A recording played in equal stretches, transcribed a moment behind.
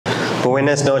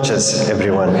Buenas noches,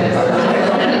 everyone.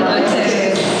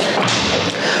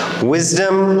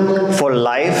 Wisdom for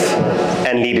life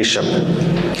and leadership.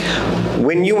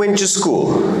 When you went to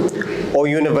school or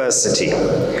university,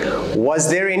 was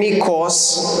there any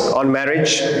course on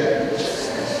marriage?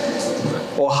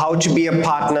 Or how to be a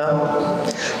partner?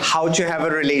 How to have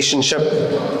a relationship?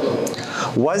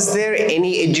 Was there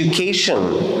any education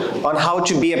on how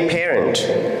to be a parent?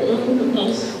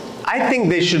 I think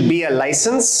there should be a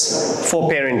license for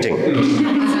parenting.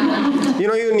 You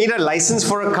know, you need a license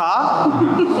for a car,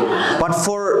 but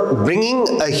for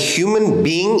bringing a human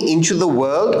being into the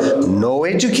world, no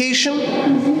education?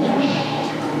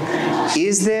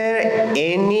 Is there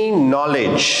any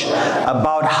knowledge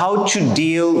about how to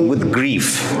deal with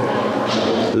grief,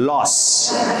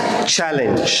 loss,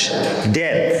 challenge,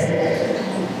 death?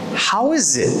 How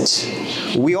is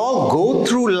it we all go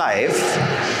through life,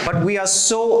 but we are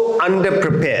so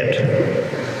underprepared?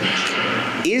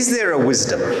 Is there a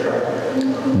wisdom?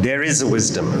 There is a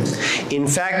wisdom. In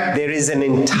fact, there is an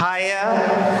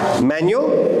entire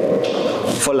manual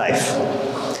for life.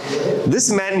 This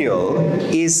manual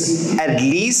is at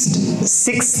least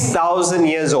 6,000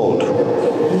 years old.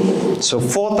 So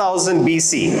 4,000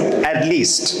 BC, at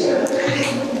least.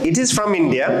 It is from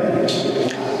India,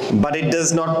 but it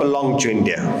does not belong to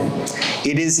India.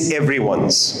 It is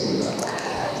everyone's.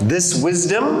 This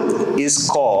wisdom is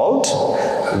called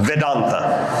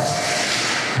Vedanta.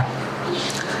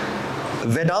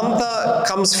 Vedanta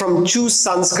comes from two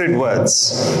Sanskrit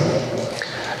words.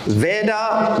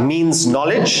 Veda means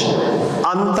knowledge,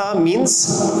 Anta means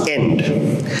end.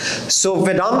 So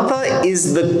Vedanta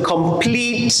is the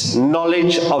complete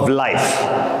knowledge of life.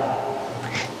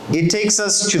 It takes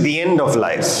us to the end of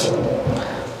life.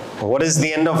 What is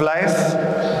the end of life?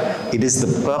 It is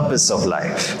the purpose of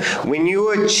life. When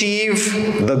you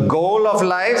achieve the goal of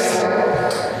life,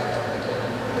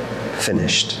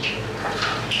 finished.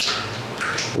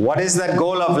 What is that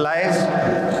goal of life?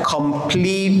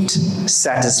 Complete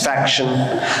satisfaction,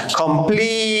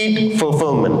 complete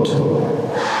fulfillment.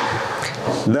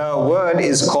 The word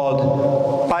is called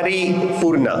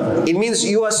paripurna. It means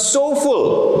you are so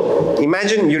full.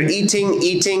 Imagine you're eating,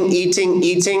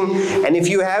 and if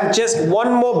you have just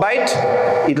one more bite,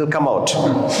 it'll come out.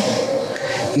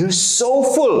 You're so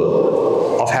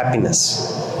full of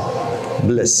happiness,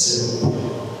 bliss.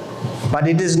 But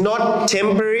it is not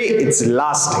temporary, it's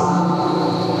lasting.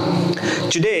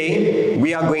 Today,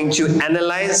 we are going to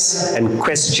analyze and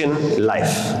question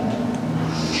life.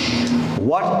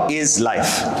 What is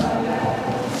life?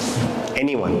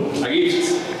 Anyone? A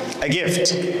gift. A gift.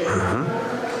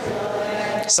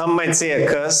 Some might say a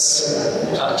curse.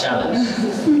 A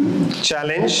challenge.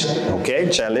 Challenge. Okay,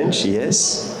 challenge,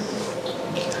 yes.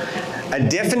 A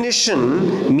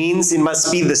definition means it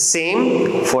must be the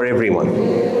same for everyone.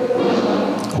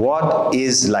 What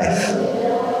is life?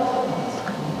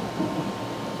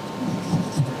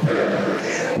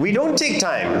 We don't take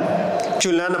time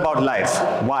to learn about life.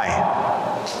 Why?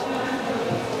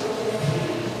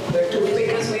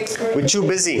 We're too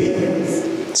busy.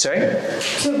 Sorry?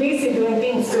 Too busy doing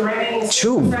things to remain.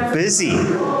 Too busy.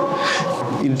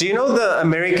 Do you know the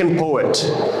American poet,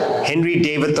 Henry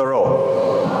David Thoreau?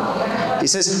 He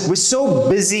says, we're so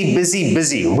busy.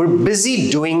 We're busy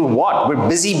doing what? We're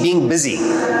busy being busy.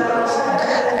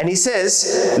 And he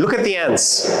says, look at the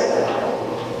ants.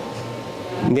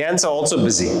 The ants are also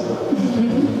busy.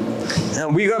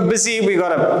 And we got busy, we got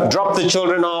to drop the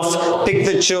children off, pick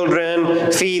the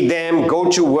children, feed them, go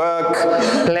to work,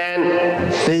 plan.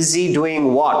 Busy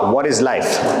doing what? What is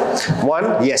life?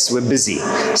 One, yes, we're busy.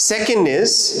 Second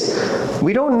is,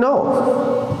 we don't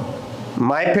know.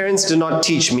 My parents did not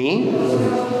teach me.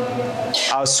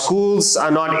 Our schools are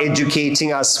not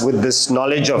educating us with this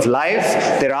knowledge of life.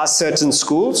 There are certain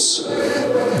schools.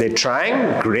 They're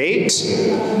trying. Great.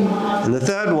 And the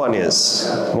third one is,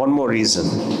 one more reason.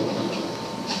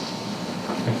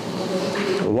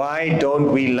 Why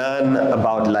don't we learn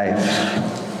about life?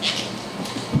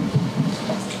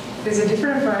 Is it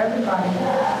different for everybody?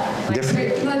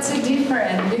 Like, let's say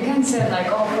different. You can say like,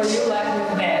 oh, for you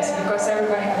life is best because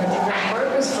everybody has a different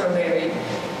purpose for living.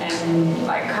 And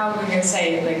like, how we can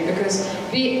say it? Like, because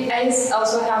we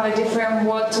also have a different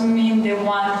word to mean the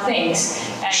one things.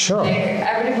 And sure. Like,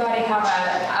 everybody have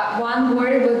a one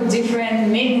word with different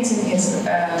meanings in his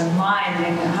mind.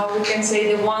 And how we can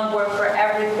say the one word for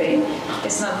everything.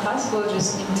 It's not possible.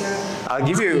 Just need to. I'll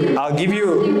give you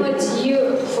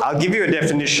a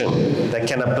definition that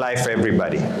can apply for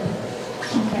everybody.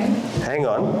 Okay. Hang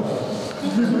on.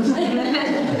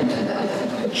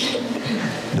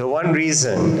 The one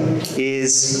reason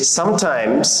is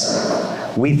sometimes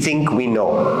we think we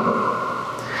know.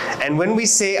 And when we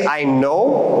say, I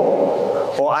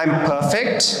know, or I'm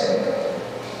perfect,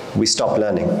 we stop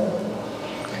learning.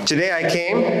 Today I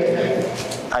came,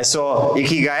 I saw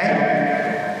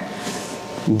Ikigai.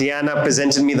 Diana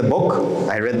presented me the book.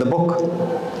 I read the book.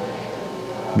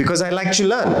 Because I like to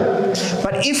learn.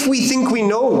 But if we think we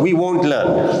know, we won't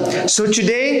learn. So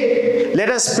today, let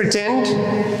us pretend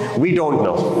we don't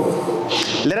know.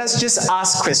 Let us just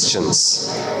ask questions.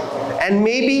 And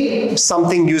maybe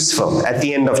something useful at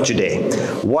the end of today.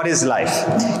 What is life?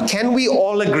 Can we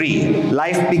all agree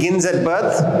life begins at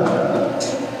birth,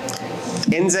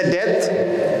 ends at death,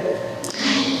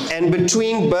 and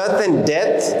between birth and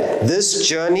death, this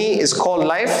journey is called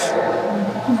life?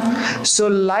 So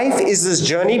life is this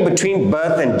journey between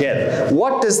birth and death.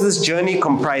 What does this journey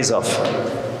comprise of?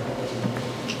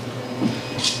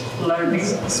 Learning.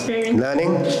 Experience.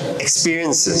 Learning,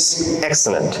 experiences.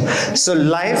 Excellent. So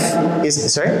life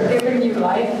is, sorry? Given new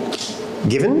life.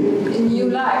 Given? A new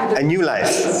life. A new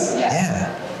life.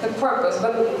 Yeah. The purpose,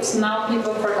 but now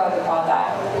people forgot about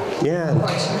that. Yeah.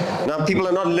 Now people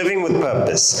are not living with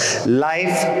purpose.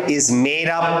 Life is made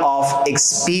up of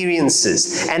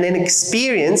experiences. And an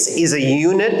experience is a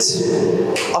unit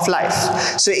of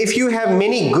life. So if you have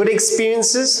many good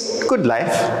experiences, good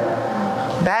life.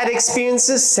 Bad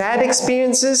experiences, sad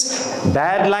experiences,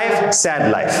 bad life,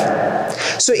 sad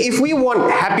life. So if we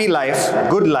want happy life,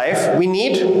 good life, we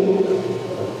need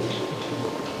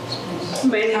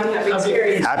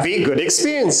happy, good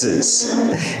experiences.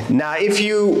 Now, if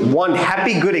you want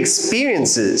happy, good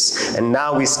experiences, and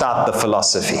now we start the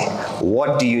philosophy.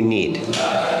 What do you need?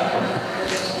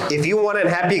 If you want a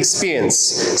happy experience,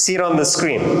 see it on the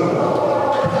screen.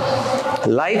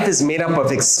 Life is made up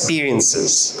of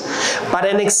experiences. But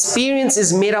an experience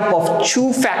is made up of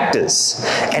two factors.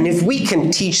 And if we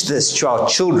can teach this to our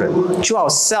children, to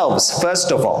ourselves,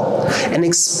 first of all, an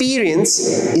experience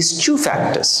is two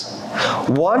factors.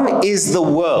 One is the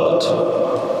world.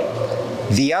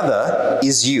 The other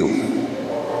is you.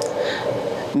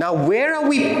 Now, where are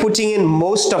we putting in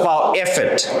most of our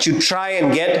effort to try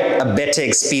and get a better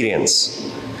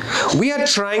experience? We are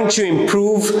trying to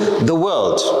improve the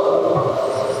world.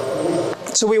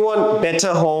 So we want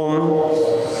better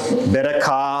home, better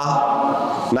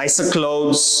car, nicer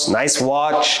clothes, nice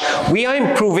watch. We are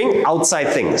improving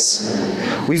outside things.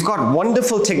 We've got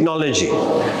wonderful technology.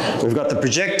 We've got the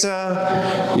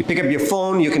projector. You pick up your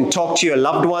phone, you can talk to your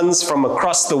loved ones from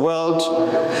across the world.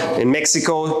 In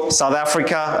Mexico, South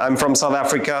Africa, I'm from South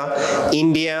Africa,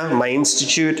 India, my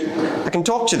institute. I can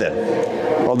talk to them.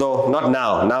 Although not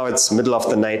now. Now it's middle of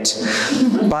the night.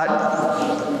 But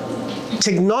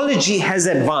technology has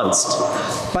advanced.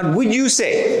 But would you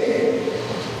say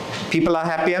people are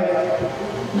happier?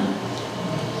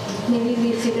 Maybe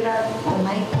we figured out the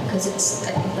mic because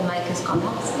I think the mic has gone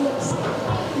off.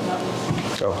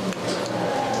 Oh.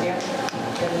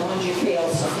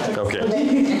 Okay.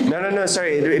 No,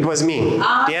 sorry, it was me.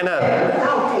 Diana,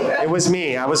 it was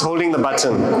me. I was holding the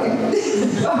button.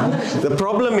 The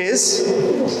problem is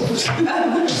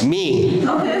me.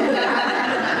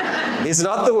 It's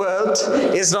not the world,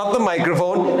 it's not the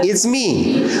microphone, it's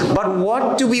me. But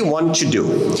what do we want to do?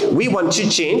 We want to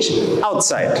change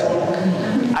outside.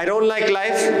 I don't like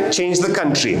life, change the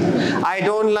country. I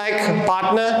don't like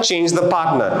partner, change the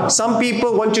partner. Some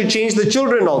people want to change the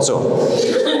children also.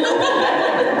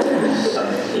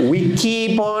 We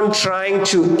keep on trying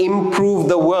to improve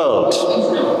the world.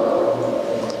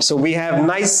 So we have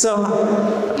nicer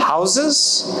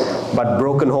houses, but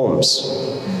broken homes.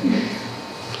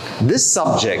 This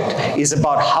subject is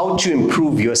about how to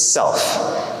improve yourself.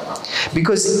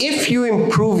 Because if you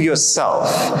improve yourself,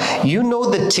 you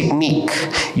know the technique,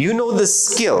 you know the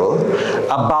skill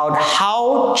about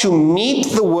how to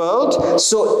meet the world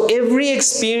so every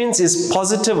experience is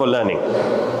positive or learning.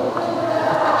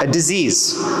 A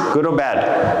disease, good or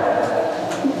bad?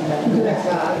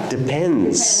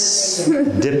 Depends.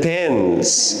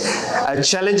 Depends. A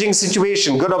challenging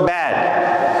situation, good or bad?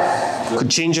 Could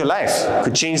change your life,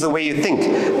 could change the way you think.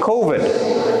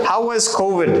 COVID. How was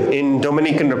COVID in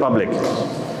Dominican Republic?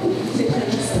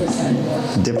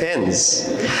 Depends.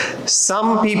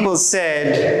 Some people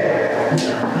said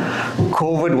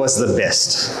COVID was the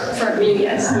best. For me,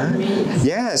 yes. For me.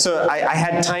 Yeah, so I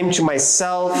had time to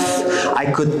myself.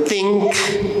 I could think.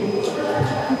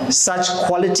 Such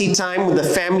quality time with the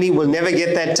family, will never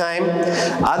get that time.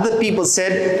 Other people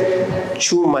said,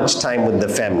 too much time with the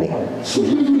family.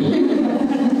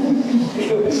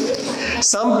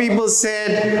 Some people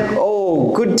said,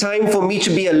 oh, good time for me to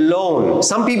be alone.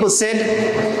 Some people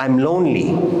said, I'm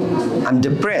lonely. I'm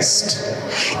depressed.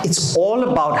 It's all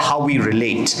about how we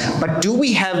relate. But do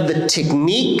we have the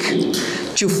technique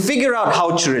to figure out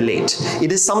how to relate?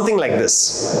 It is something like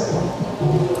this.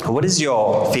 What is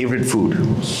your favorite food?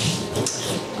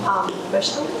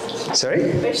 Vegetables.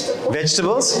 Sorry? Vegetables.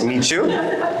 Vegetables? Me too.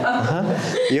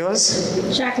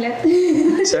 Yours? Chocolate.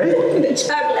 Sorry? The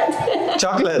chocolate.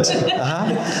 Chocolate.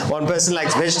 One person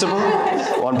likes vegetable.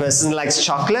 One person likes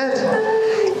chocolate.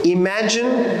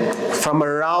 Imagine from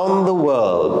around the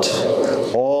world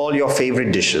all your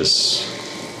favorite dishes.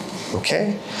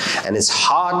 Okay? And it's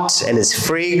hot and it's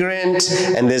fragrant,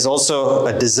 and there's also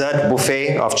a dessert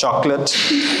buffet of chocolate.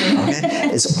 Okay?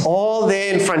 It's all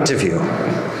there in front of you.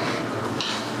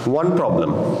 One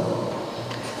problem.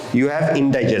 You have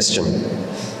indigestion.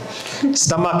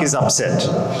 Stomach is upset.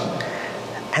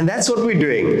 And that's what we're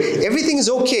doing. Everything is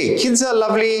okay. Kids are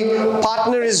lovely.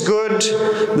 Partner is good.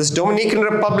 This Dominican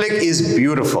Republic is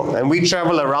beautiful. And we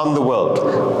travel around the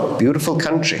world. Beautiful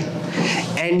country.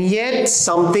 And yet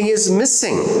something is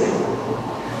missing.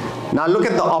 Now look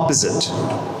at the opposite.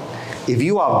 If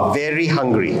you are very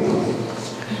hungry,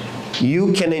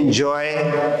 you can enjoy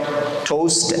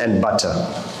toast and butter.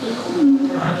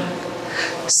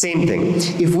 Same thing.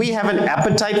 If we have an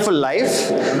appetite for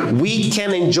life, we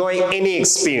can enjoy any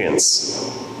experience.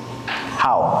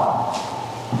 How?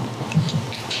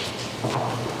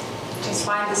 Just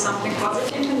find something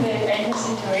positive in any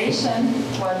situation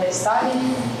while they study.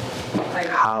 Like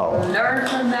How? learn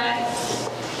from that.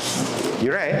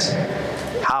 You're right.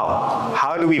 How?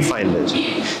 How do we find it?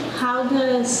 How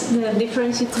does the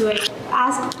different situation,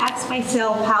 ask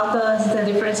myself, how does the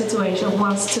different situation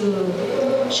wants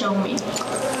to show me?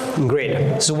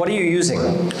 Great. So what are you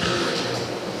using?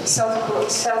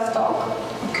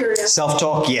 Self-talk. Curious.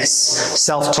 Self-talk, yes.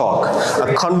 Self-talk.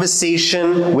 A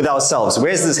conversation with ourselves.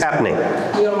 Where is this happening?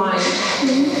 Your mind.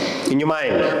 In your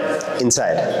mind.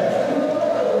 Inside.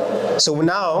 So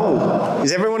now,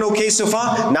 is everyone okay so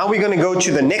far? Now we're going to go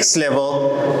to the next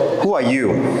level. Who are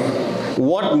you?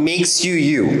 What makes you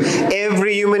you?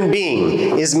 Every human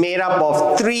being is made up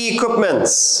of 3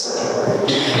 equipments.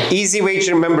 Easy way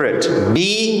to remember it.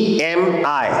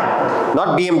 BMI.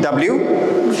 Not BMW.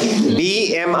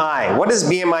 BMI. What does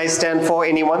BMI stand for,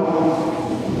 anyone?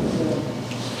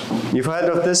 You've heard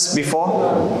of this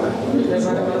before?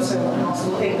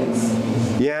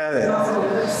 Yeah.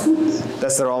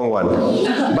 That's the wrong one.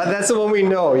 But that's the one we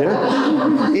know, you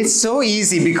know? It's so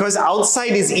easy because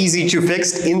outside is easy to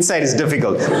fix, inside is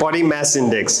difficult. Body mass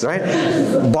index, right?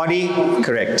 Body,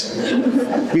 correct.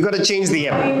 We got to change the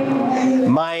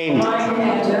M. Mind.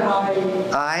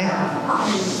 I.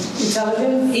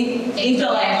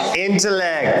 Intellect.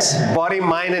 Intellect. Body,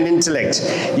 mind, and intellect.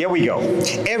 Here we go.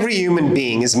 Every human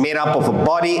being is made up of a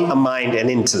body, a mind, and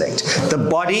intellect. The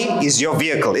body is your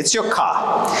vehicle. It's your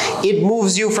car. It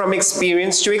moves you from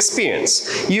experience to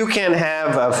experience. You can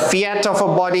have a Fiat of a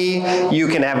body, you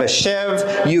can have a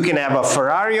Chev, you can have a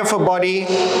Ferrari of a body,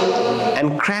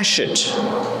 and crash it.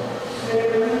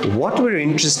 What we're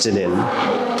interested in,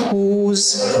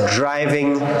 who's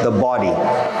driving the body?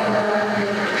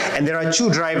 And there are 2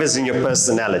 drivers in your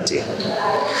personality.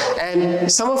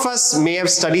 And some of us may have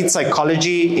studied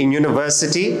psychology in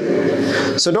university,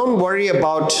 so don't worry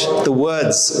about the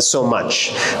words so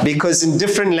much, because in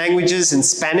different languages, in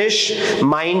Spanish,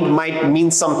 mind might mean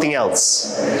something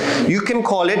else. You can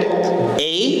call it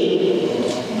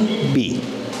A, B.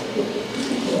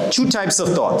 2 types of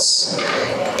thoughts.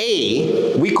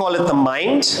 A, we call it the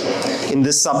mind in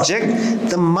this subject.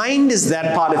 The mind is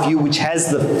that part of you which has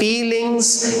the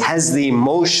feelings, has the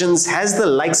emotions, has the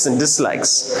likes and dislikes.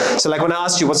 So like when I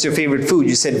asked you, what's your favorite food?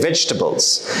 You said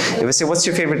vegetables. If I say, what's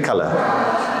your favorite color?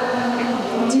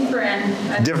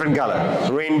 Different color.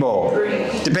 Rainbow.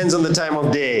 Depends on the time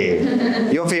of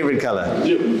day. Your favorite color?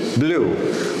 Blue. Blue.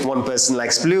 One person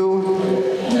likes blue.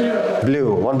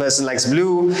 Blue. One person likes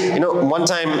blue. You know, one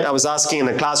time I was asking in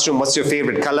a classroom, what's your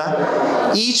favorite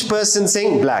color? Each person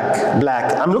saying black,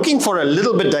 black. I'm looking for a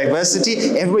little bit diversity.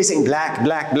 Everybody saying black,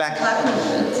 black, black.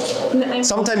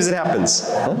 Sometimes it happens.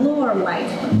 Huh? Blue or white?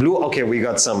 Blue, okay, we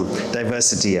got some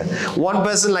diversity here. One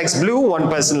person likes blue, one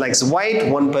person likes white,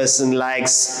 one person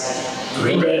likes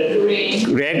red,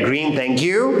 green, thank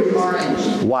you.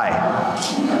 Why?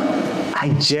 I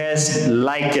just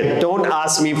like it. Don't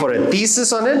ask me for a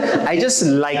thesis on it. I just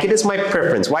like it. It's my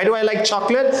preference. Why do I like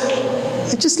chocolate?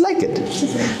 I just like it.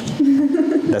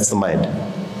 That's the mind.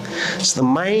 So the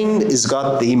mind has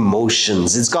got the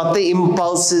emotions, it's got the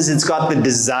impulses, it's got the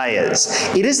desires.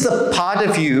 It is the part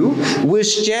of you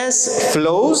which just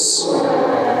flows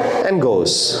and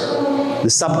goes, the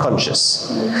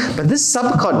subconscious. But this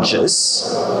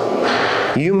subconscious,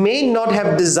 you may not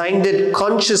have designed it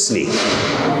consciously.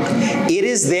 It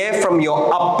is there from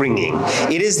your upbringing.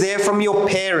 It is there from your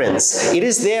parents. It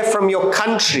is there from your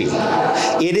country.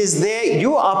 It is there,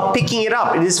 you are picking it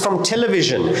up. It is from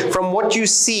television, from what you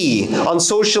see on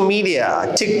social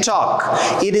media, TikTok.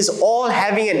 It is all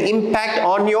having an impact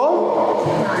on your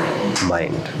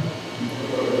mind.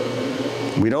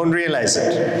 We don't realize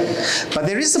it. But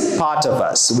there is a part of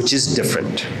us which is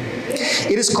different.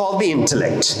 It is called the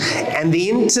intellect. And the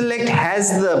intellect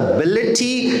has the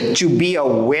ability to be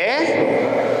aware,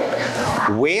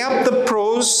 weigh up the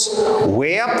pros,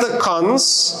 weigh up the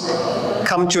cons,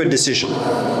 come to a decision.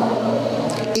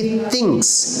 It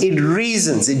thinks, it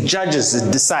reasons, it judges,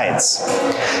 it decides.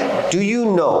 Do you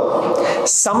know,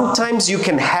 sometimes you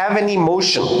can have an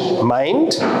emotion,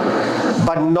 mind,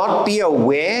 but not be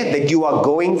aware that you are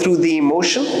going through the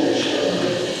emotion?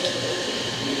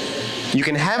 You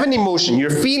can have an emotion, you're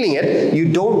feeling it, you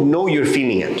don't know you're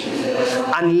feeling it,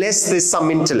 unless there's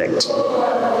some intellect.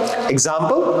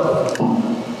 Example,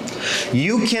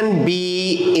 you can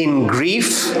be in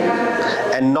grief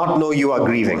and not know you are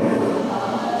grieving.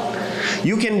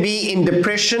 You can be in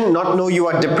depression, not know you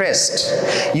are depressed.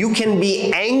 You can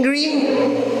be angry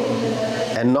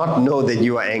and not know that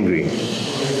you are angry.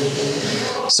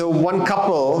 So one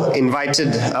couple invited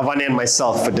Avani and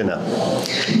myself for dinner.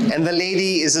 And the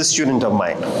lady is a student of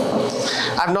mine.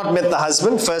 I've not met the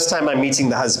husband, first time I'm meeting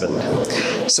the husband.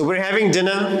 So we're having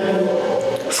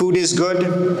dinner, food is good,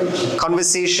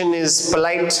 conversation is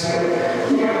polite,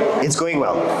 it's going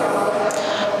well.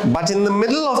 But in the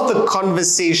middle of the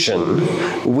conversation,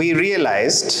 we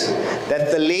realized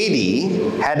that the lady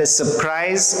had a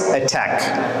surprise attack.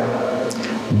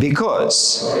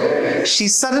 Because she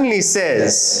suddenly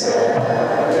says,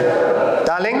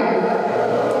 "Darling,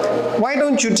 why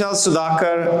don't you tell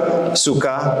Sudhakar,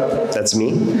 Sukha, that's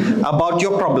me, about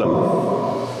your problem?"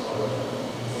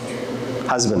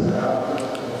 Husband,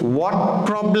 "What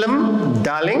problem,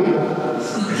 darling?"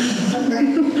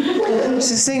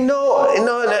 She's saying, no,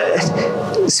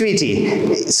 sweetie,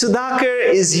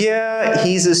 Sudhakar is here,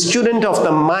 he's a student of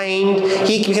the mind,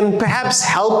 he can perhaps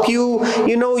help you.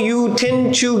 You know, you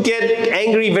tend to get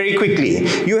angry very quickly.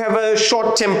 You have a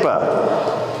short temper.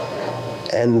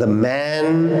 And the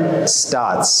man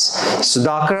starts,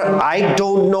 "Sudhakar, I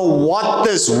don't know what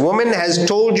this woman has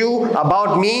told you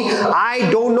about me. I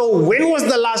don't know when was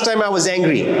the last time I was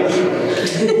angry."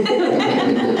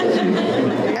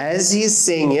 As he's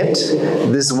saying it,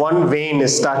 this one vein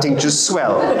is starting to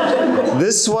swell.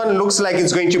 This one looks like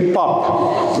it's going to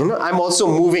pop. You know, I'm also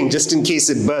moving just in case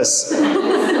it bursts.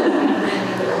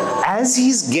 As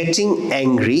he's getting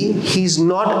angry, he's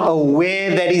not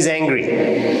aware that he's angry.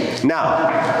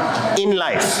 Now, in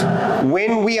life,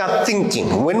 when we are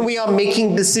thinking, when we are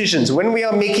making decisions, when we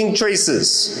are making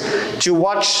choices to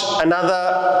watch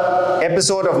another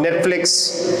episode of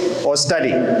Netflix or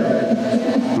study,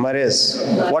 Mariz,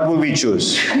 what will we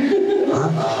choose?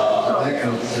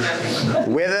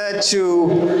 Whether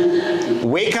to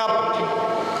wake up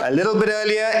a little bit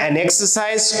earlier and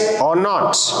exercise or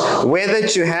not, whether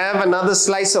to have another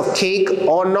slice of cake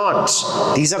or not.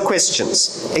 These are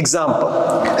questions. Example,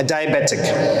 a diabetic.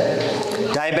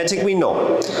 Diabetic, we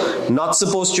know, not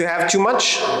supposed to have too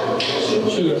much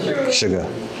sugar.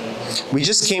 We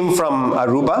just came from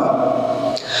Aruba.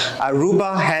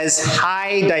 Aruba has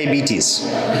high diabetes.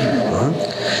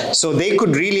 So they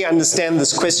could really understand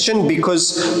this question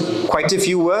because quite a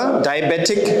few were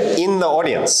diabetic in the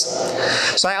audience.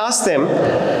 So I asked them,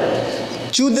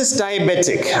 to this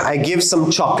diabetic, I give some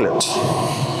chocolate.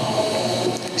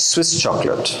 Swiss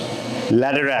chocolate.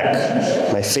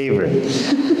 Laderack, my favorite.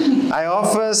 I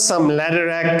offer some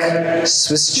Laderack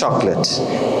Swiss chocolate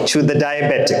to the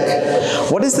diabetic.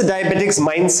 What does the diabetic's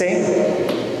mind say?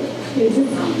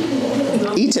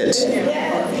 Eat it.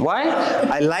 Why?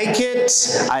 I like it,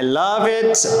 I love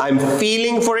it, I'm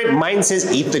feeling for it. Mind says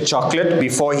eat the chocolate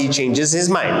before he changes his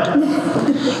mind.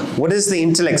 What does the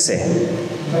intellect say?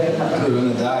 You're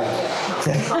gonna die.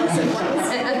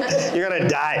 You're gonna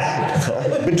die.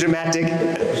 A bit dramatic.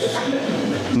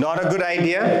 Not a good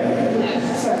idea.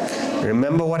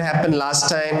 Remember what happened last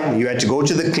time? You had to go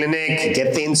to the clinic,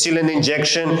 get the insulin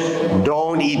injection.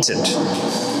 Don't eat it.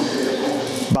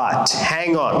 But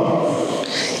hang on.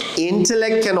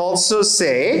 Intellect can also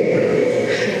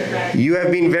say, you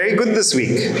have been very good this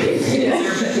week.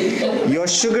 Your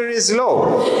sugar is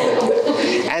low.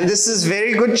 And this is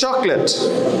very good chocolate.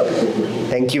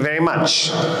 Thank you very much.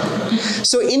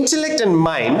 So intellect and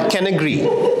mind can agree.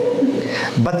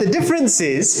 But the difference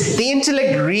is the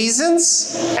intellect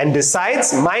reasons and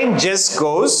decides, mind just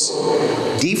goes,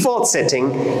 default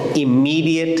setting,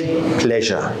 immediate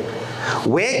pleasure.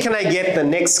 Where can I get the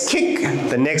next kick,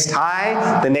 the next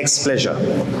high, the next pleasure?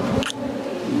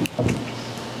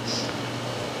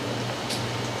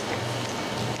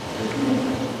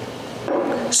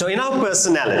 So in our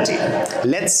personality,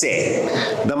 let's say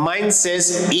the mind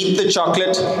says eat the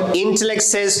chocolate, intellect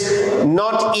says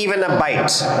not even a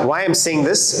bite. Why I'm saying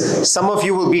this? Some of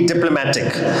you will be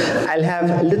diplomatic. I'll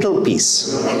have a little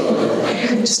piece,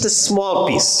 just a small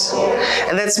piece.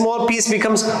 And that small piece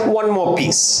becomes one more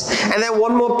piece. And that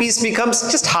one more piece becomes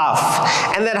just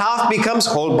half. And that half becomes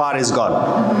whole bar is gone.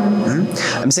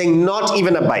 I'm saying not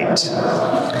even a bite.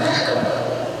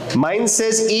 Mind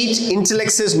says eat,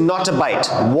 intellect says not a bite.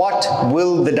 What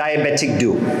will the diabetic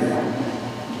do?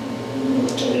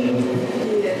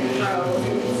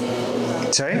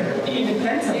 Sorry?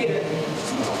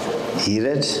 Eat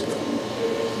it.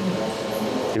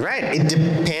 Right, it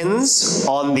depends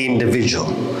on the individual.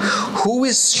 Who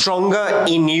is stronger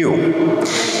in you?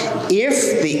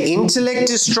 If the intellect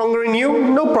is stronger in you,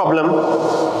 no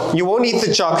problem. You won't eat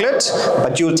the chocolate,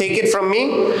 but you'll take it from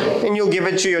me and you'll give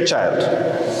it to your child.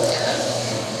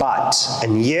 But,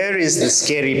 and here is the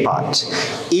scary part,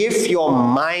 if your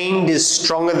mind is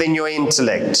stronger than your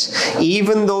intellect,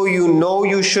 even though you know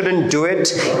you shouldn't do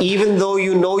it, even though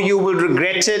you know you will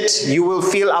regret it, you will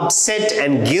feel upset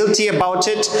and guilty about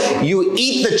it, you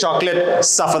eat the chocolate,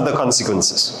 suffer the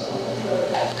consequences.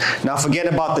 Now forget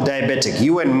about the diabetic,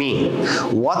 you and me.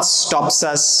 What stops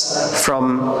us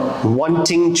from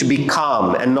wanting to be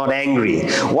calm and not angry?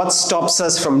 What stops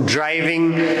us from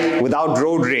driving without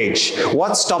road rage?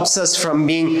 What stops us from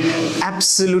being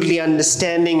absolutely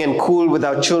understanding and cool with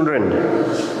our children?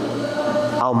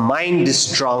 Our mind is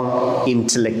strong,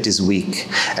 intellect is weak.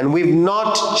 And we've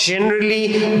not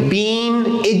generally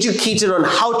been educated on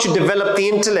how to develop the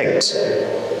intellect.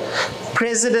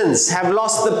 Presidents have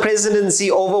lost the presidency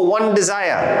over one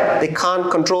desire. They can't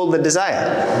control the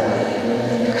desire.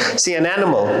 See, an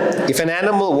animal, if an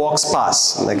animal walks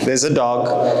past, like there's a dog,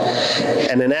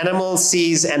 and an animal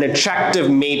sees an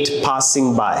attractive mate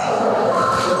passing by,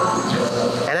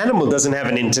 an animal doesn't have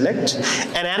an intellect.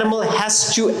 An animal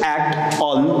has to act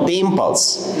on the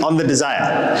impulse, on the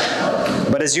desire.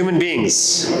 But as human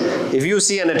beings, if you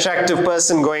see an attractive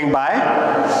person going by,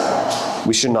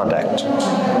 we should not act.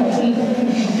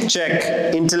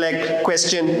 Check, intellect,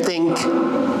 question, think.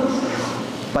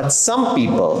 But some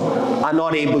people are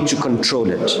not able to control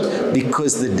it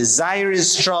because the desire is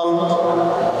strong,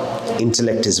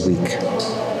 intellect is weak.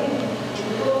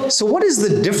 So what is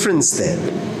the difference then?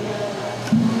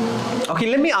 Okay,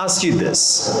 let me ask you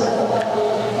this.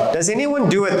 Does anyone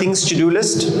do a things to do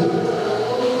list?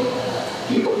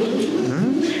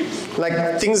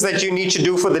 Like things that you need to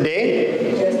do for the day?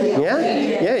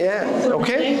 Yeah.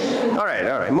 Okay. All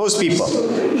right. Most people.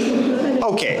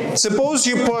 Okay. Suppose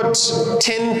you put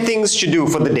 10 things to do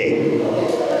for the day.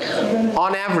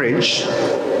 On average,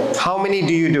 how many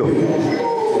do you do?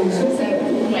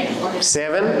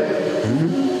 7?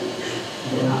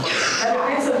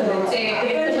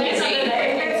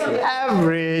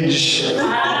 Average.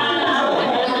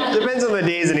 Depends on the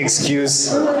day is an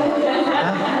excuse.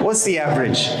 What's the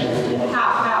average?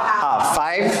 Half.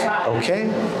 5?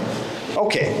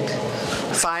 Okay.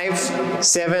 5,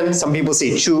 7, some people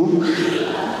say 2.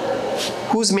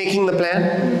 Who's making the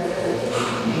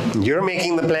plan? You're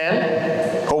making the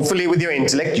plan. Hopefully with your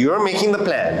intellect, you're making the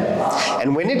plan.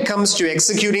 And when it comes to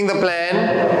executing the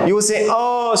plan, you will say,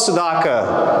 oh,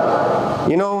 Sudhakar,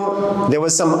 you know, there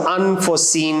was some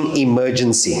unforeseen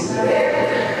emergency.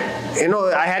 You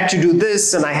know, I had to do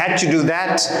this and I had to do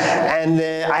that, and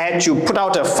I had to put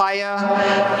out a fire,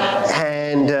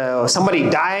 and somebody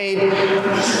died.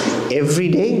 Every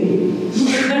day,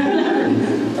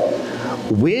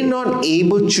 we're not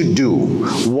able to do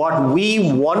what we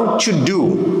want to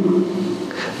do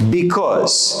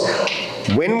because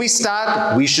when we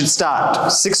start, we should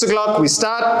start. 6 o'clock, we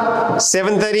start,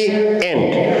 7:30,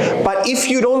 end. But if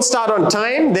you don't start on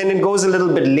time, then it goes a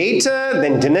little bit later,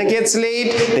 then dinner gets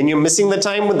late, then you're missing the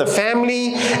time with the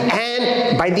family,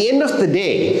 and by the end of the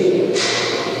day,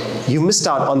 you missed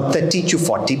out on 30 to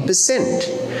 40%.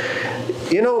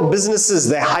 You know, businesses,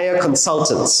 they hire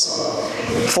consultants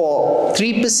for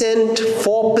 3%,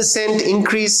 4%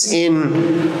 increase in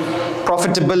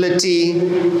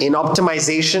profitability, in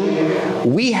optimization,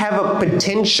 we have a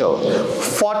potential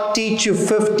 40 to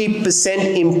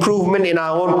 50% improvement in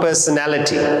our own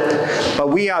personality. But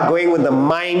we are going with the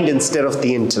mind instead of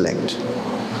the intellect.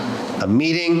 A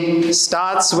meeting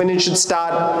starts when it should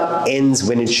start, ends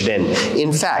when it should end.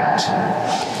 In fact,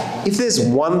 if there's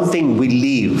one thing we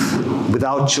leave with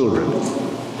our children,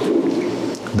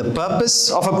 the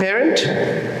purpose of a parent,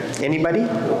 anybody?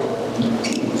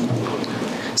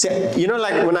 See, you know,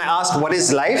 like when I asked what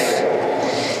is life,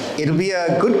 it'll be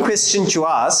a good question to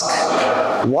ask,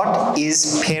 what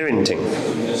is parenting?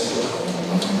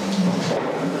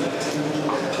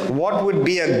 What would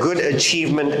be a good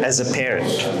achievement as a parent?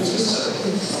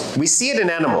 We see it in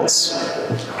animals.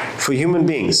 For human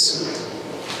beings,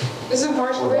 It's an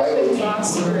important question to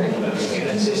answer.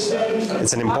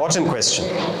 it's an important question.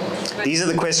 These are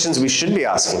the questions we should be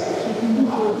asking.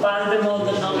 Pass them all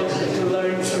the knowledge that you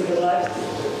learn through your life.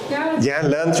 Yeah,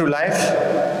 learn through life.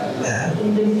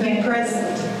 Be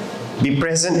present. Be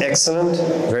present, excellent,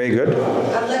 very good.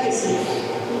 A legacy.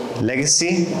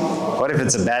 Legacy? What if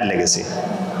it's a bad legacy?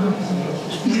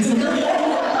 It's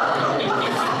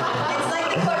like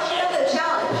the question of the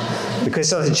challenge.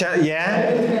 Because of the challenge,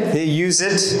 yeah, they use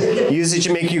it to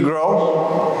make you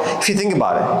grow. If you think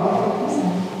about it,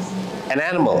 an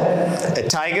animal, a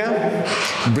tiger,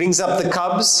 brings up the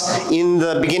cubs. In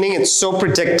the beginning, it's so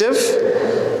protective.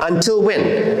 Until when?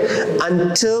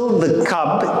 Until the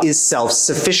cub is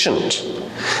self-sufficient.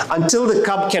 Until the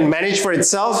cub can manage for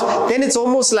itself, then it's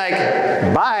almost like,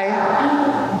 bye.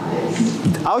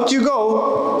 Out you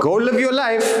go live your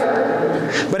life.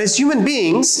 But as human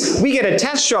beings, we get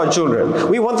attached to our children.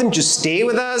 We want them to stay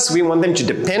with us. We want them to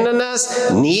depend on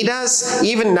us, need us.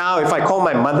 Even now, if I call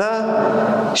my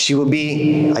mother, she will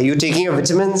be, are you taking your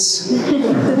vitamins?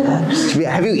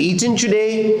 Have you eaten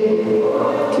today?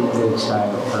 Keep the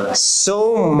child first.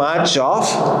 So much of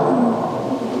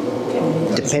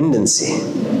dependency.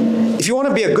 If you want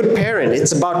to be a good parent,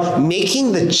 it's about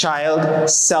making the child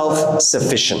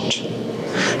self-sufficient.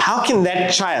 How can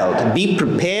that child be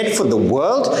prepared for the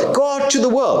world? Go out to the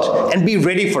world and be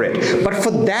ready for it. But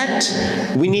for that,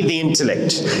 we need the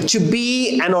intellect. To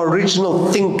be an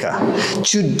original thinker.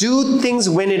 To do things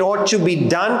when it ought to be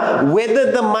done,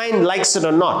 whether the mind likes it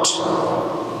or not.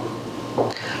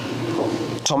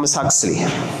 Thomas Huxley,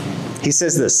 he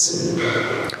says this: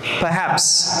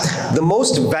 perhaps the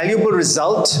most valuable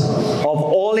result of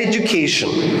all education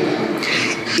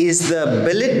is the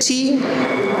ability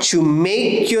to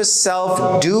make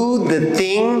yourself do the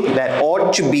thing that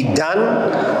ought to be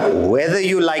done, whether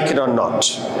you like it or not.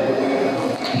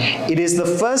 It is the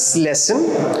first lesson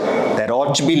that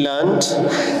ought to be learned,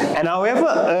 and however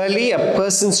early a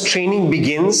person's training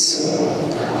begins,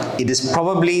 it is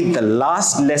probably the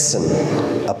last lesson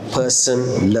a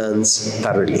person learns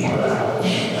thoroughly.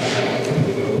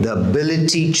 The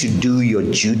ability to do your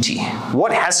duty.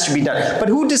 What has to be done? But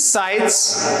who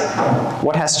decides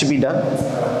what has to be done?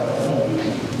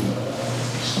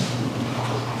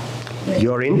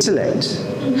 Your intellect.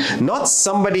 Not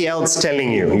somebody else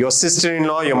telling you, your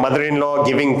sister-in-law, your mother-in-law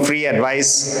giving free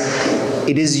advice.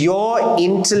 It is your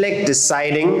intellect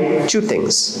deciding two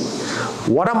things.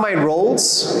 What are my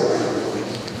roles?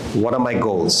 What are my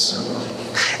goals?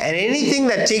 And anything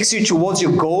that takes you towards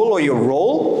your goal or your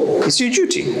role is your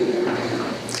duty.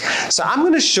 So I'm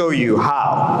going to show you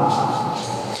how,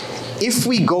 if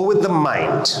we go with the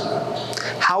mind,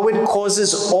 how it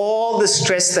causes all the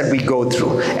stress that we go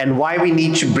through and why we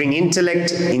need to bring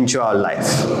intellect into our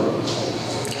life.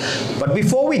 But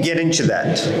before we get into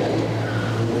that,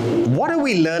 what are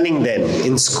we learning then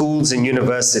in schools and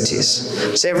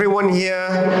universities? So everyone here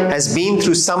has been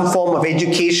through some form of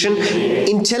education,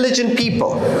 intelligent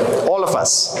people, all of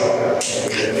us.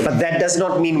 But that does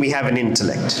not mean we have an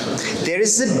intellect. There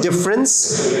is a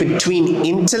difference between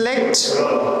intellect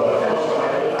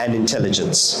and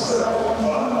intelligence.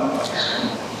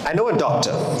 I know a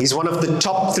doctor. He's one of the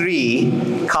top 3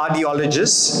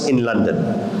 cardiologists in London.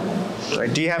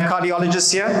 Right? Do you have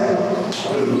cardiologists here?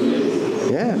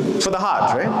 Yeah, for the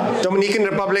heart, right? Dominican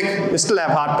Republic, we still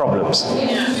have heart problems.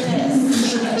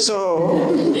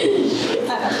 So,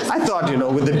 I thought,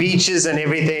 with the beaches and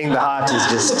everything, the heart is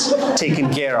just taken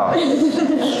care of.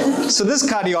 So this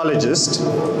cardiologist,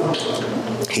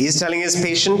 he's telling his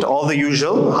patient all the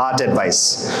usual heart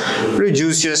advice.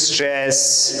 Reduce your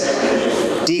stress,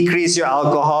 decrease your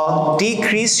alcohol,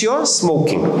 decrease your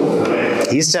smoking.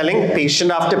 He's telling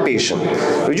patient after patient,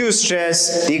 reduce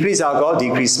stress, decrease alcohol,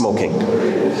 decrease smoking.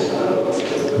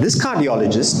 This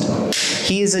cardiologist,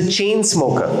 he is a chain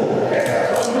smoker.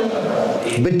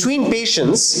 Between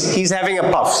patients, he's having a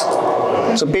puff.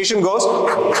 So patient goes,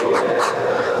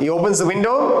 he opens the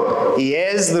window, he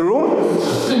airs the room,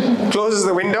 closes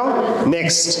the window,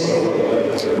 next.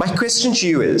 My question to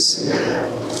you is,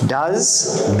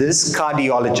 does this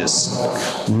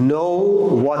cardiologist know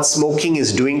what smoking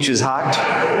is doing to his heart?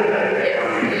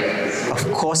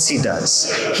 Of course he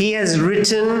does. He has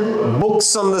written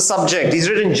books on the subject. He's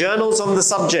written journals on the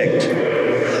subject.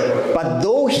 But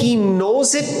though he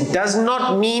knows it, does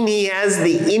not mean he has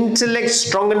the intellect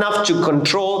strong enough to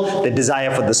control the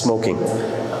desire for the smoking.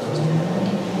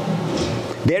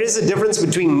 There is a difference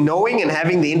between knowing and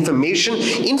having the information.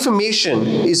 Information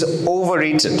is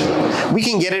overrated. We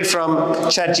can get it from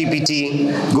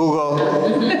ChatGPT, Google.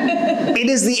 It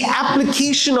is the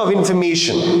application of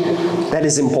information that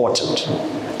is important.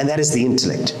 And that is the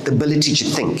intellect, the ability to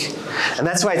think. And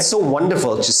that's why it's so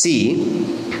wonderful to see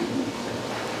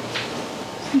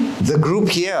the group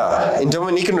here in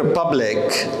Dominican Republic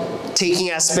taking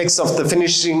aspects of the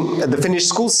Finnish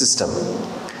school system.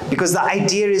 Because the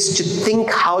idea is to think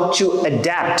how to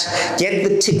adapt, get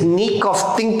the technique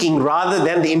of thinking rather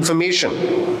than the information.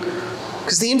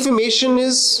 Because the information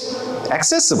is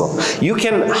accessible. You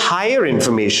can hire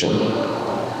information,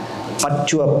 but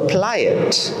to apply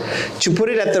it, to put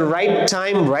it at the right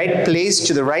time, right place,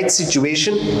 to the right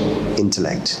situation,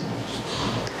 intellect.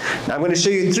 Now I'm going to show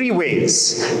you 3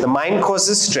 ways the mind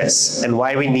causes stress and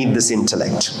why we need this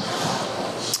intellect.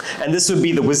 And this would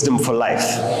be the wisdom for life.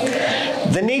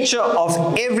 The nature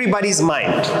of everybody's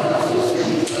mind.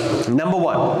 Number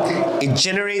 1, it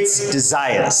generates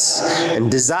desires, and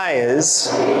desires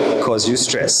cause you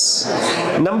stress.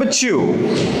 Number 2,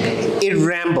 it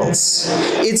rambles.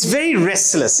 It's very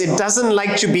restless. It doesn't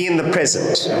like to be in the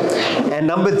present. And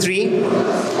number 3,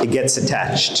 it gets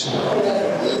attached.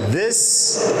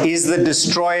 This is the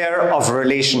destroyer of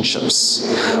relationships.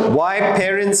 Why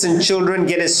parents and children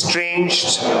get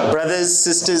estranged, brothers,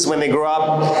 sisters, when they grow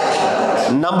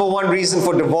up. Number 1 reason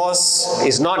for divorce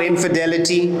is not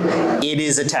infidelity, it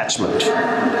is attachment.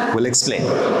 We'll explain.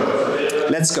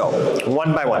 Let's go,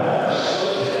 one by one.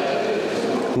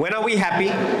 When are we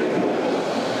happy?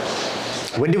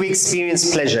 When do we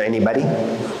experience pleasure, anybody?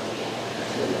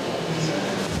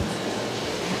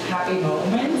 Happy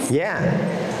moments.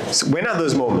 Yeah. So when are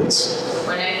those moments?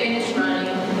 When I finish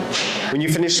running. When you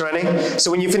finish running?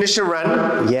 So when you finish a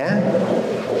run, yeah?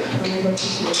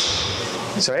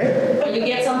 Sorry? When you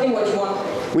get something what you want.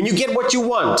 When you get what you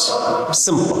want,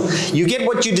 simple. You get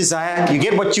what you desire, you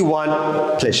get what you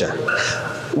want, pleasure.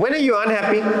 When are you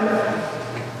unhappy?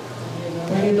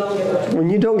 When you don't get what you want. When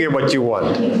you don't get what you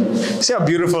want. See how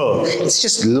beautiful? It's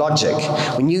just logic.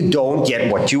 When you don't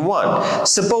get what you want.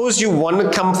 Suppose you want to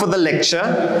come for the lecture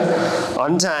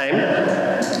on time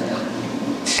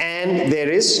and there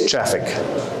is traffic.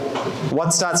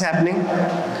 What starts happening?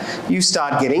 You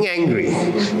start getting angry.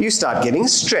 You start getting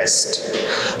stressed.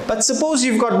 But suppose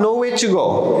you've got nowhere to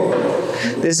go.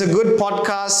 There's a good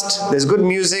podcast, there's good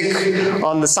music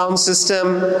on the sound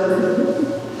system.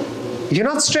 You're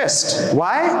not stressed.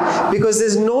 Why? Because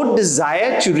there's no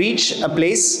desire to reach a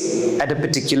place at a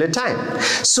particular time.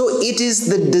 So it is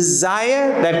the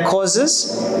desire that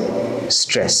causes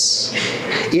stress.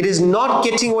 It is not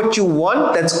getting what you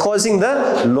want that's causing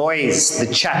the noise, the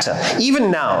chatter. Even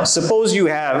now, suppose you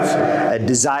have a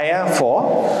desire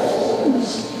for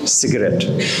cigarette.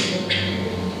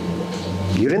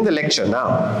 You're in the lecture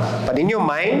now, but in your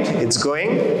mind, it's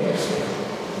going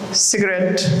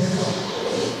cigarette,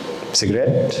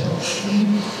 cigarette,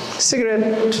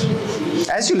 cigarette.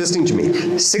 As you're listening to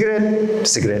me, cigarette,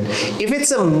 cigarette. If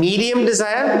it's a medium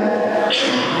desire,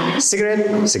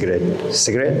 cigarette, cigarette,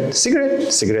 cigarette,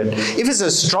 cigarette, cigarette. If it's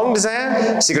a strong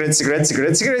desire, cigarette, cigarette,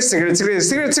 cigarette, cigarette, cigarette, cigarette,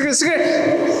 cigarette, cigarette,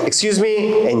 cigarette. Excuse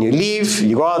me, and you leave,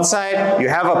 you go outside, you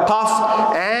have a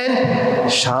puff, and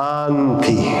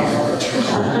Shanti.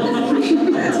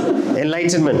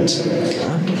 Enlightenment.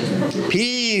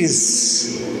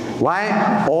 Peace.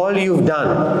 Why? All you've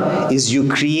done is you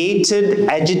created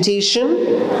agitation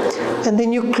and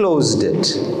then you closed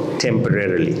it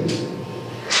temporarily.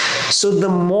 So the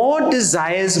more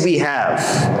desires we have,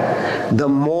 the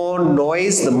more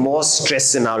noise, the more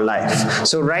stress in our life.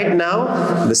 So right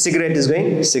now, the cigarette is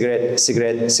going cigarette,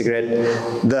 cigarette, cigarette.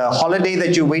 The holiday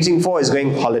that you're waiting for is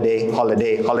going holiday,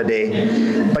 holiday,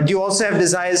 holiday. But you also have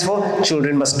desires for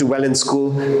children must do well in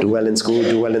school, do well in school,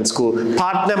 do well in school.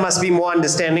 Partner must be more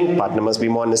understanding, partner must be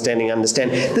more understanding,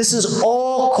 understand. This is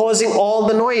all causing all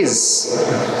the noise.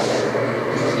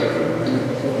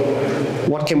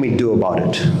 What can we do about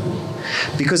it?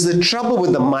 Because the trouble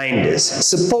with the mind is,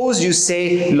 suppose you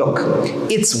say, look,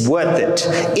 it's worth it.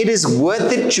 It is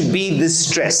worth it to be this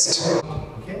stressed.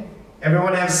 Okay?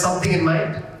 Everyone have something in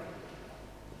mind?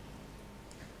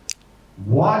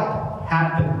 What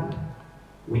happened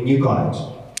when you got it?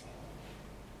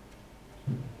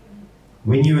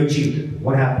 When you achieved it,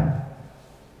 what happened?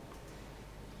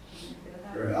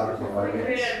 You're out of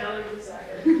finance.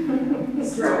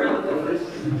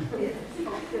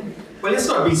 Well, let's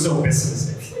not be so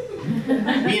pessimistic.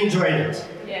 We enjoyed it.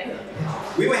 Yeah.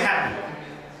 We were happy.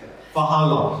 For how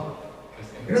long?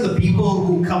 You know, the people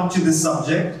who come to this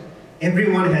subject,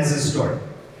 everyone has a story.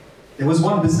 There was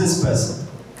one business person.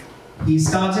 He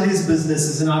started his business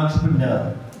as an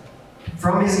entrepreneur.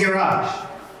 From his garage,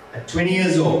 at 20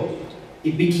 years old,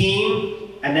 it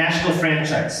became a national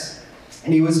franchise.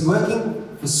 And he was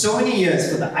working for so many years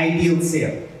for the ideal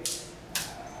sale.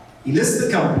 He lists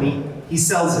the company, he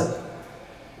sells it.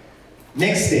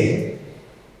 Next day,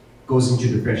 goes into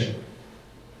depression.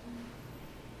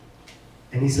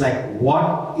 And he's like,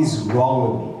 what is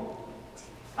wrong with me?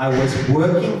 I was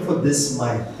working for this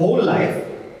my whole life.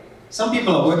 Some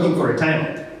people are working for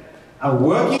retirement. I'm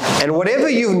working. And whatever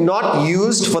you've not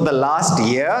used for the last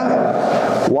year,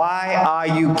 why are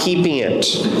you keeping it?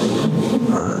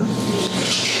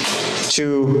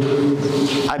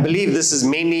 I believe this is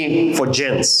mainly for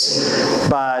gents,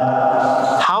 but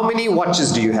how many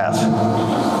watches do you have? I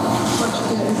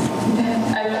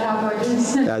don't have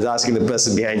watches. I was asking the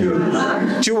person behind you.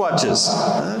 2 watches.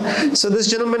 So this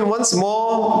gentleman wants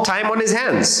more time on his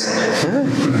hands.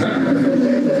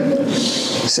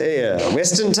 Say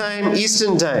Western time,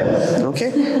 Eastern time.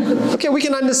 Okay? Okay, we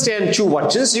can understand 2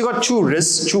 watches. You got 2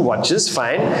 wrists, 2 watches,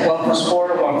 fine. One for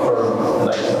sport, one for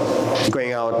like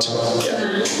Going out.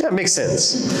 Yeah, makes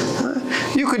sense.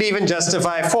 You could even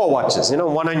justify 4 watches. You know,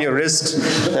 one on your wrist,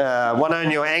 one on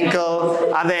your ankle,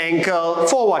 other ankle,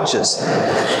 4 watches.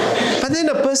 But then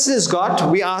a person has got,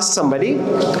 we asked somebody,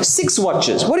 6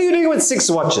 watches. What are you doing with 6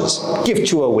 watches? Give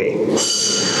 2 away.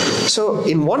 So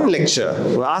in one lecture,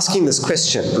 we're asking this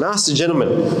question, and I asked the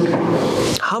gentleman,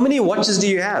 how many watches do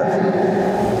you have?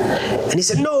 And he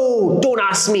said, no, don't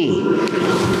ask me.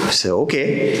 I said,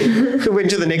 okay. We went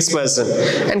to the next person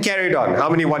and carried on. How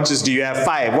many watches do you have?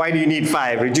 5. Why do you need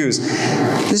 5? Reduce.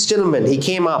 This gentleman, he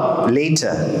came up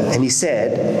later and he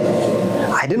said,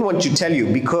 I didn't want to tell you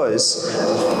because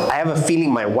I have a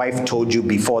feeling my wife told you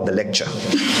before the lecture.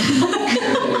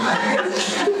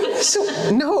 So,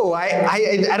 no,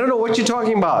 I don't know what you're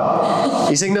talking about.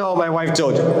 He's saying, no, my wife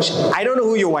told you. I don't know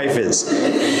who your wife is.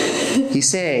 He's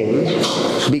saying,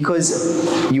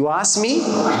 because you asked me,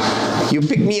 you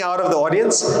picked me out of the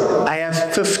audience, I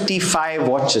have 55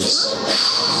 watches.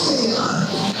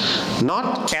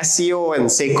 Not Casio and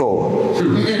Seiko.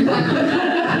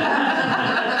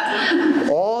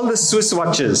 All the Swiss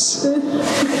watches.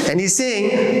 And he's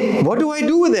saying, what do I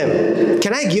do with them?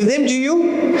 Can I give them to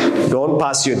you? Don't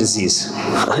pass your disease.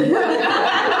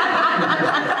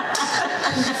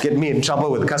 Get me in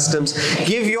trouble with customs.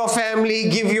 Give your family,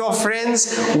 give your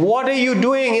friends. What are you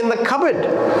doing in the cupboard?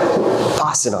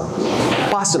 Pass it on.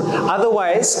 Pass it on.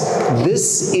 Otherwise,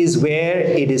 this is where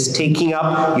it is taking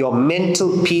up your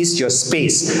mental peace, your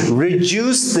space.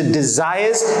 Reduce the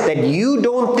desires that you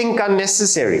don't think are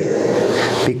necessary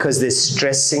because they're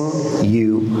stressing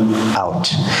you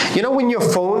out. You know when your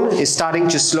phone is starting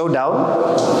to slow down,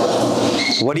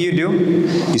 what do?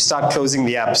 You start closing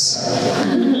the apps.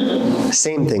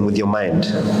 Same thing with your mind.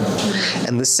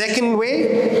 And the second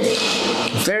way,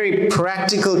 very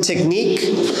practical technique,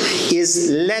 is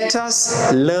let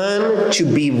us learn to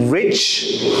be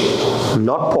rich,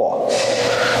 not poor.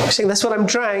 You're saying, that's what I'm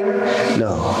trying.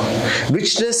 No.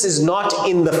 Richness is not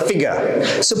in the figure.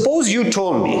 Suppose you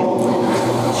told me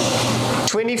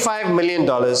 $25 million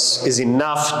is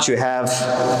enough to have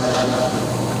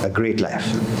a great life.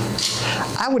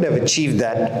 I would have achieved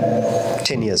that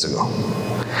 10 years ago.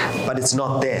 But it's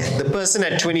not there. The person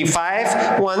at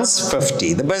 25 wants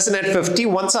 50. The person at 50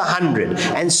 wants 100.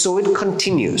 And so it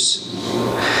continues.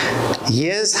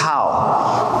 Here's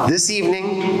how. This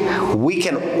evening, we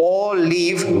can all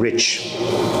leave rich.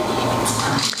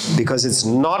 Because it's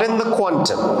not in the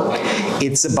quantum.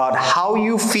 It's about how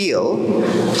you feel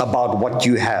about what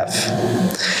you have.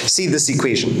 See this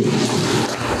equation.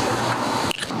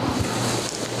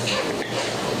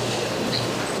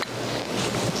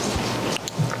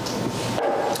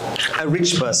 A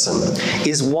rich person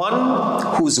is one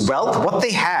whose wealth, what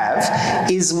they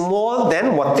have, is more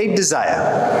than what they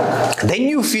desire. Then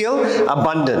you feel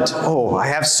abundant. Oh, I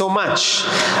have so much.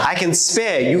 I can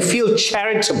spare. You feel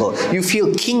charitable. You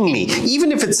feel kingly,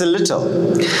 even if it's a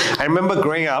little. I remember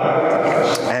growing up,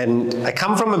 and I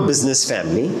come from a business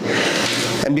family,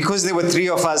 and because there were 3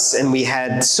 of us and we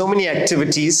had so many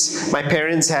activities, my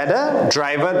parents had a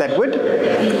driver that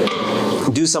would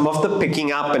do some of the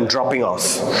picking up and dropping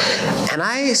off. And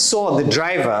I saw the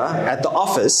driver at the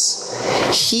office,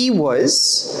 he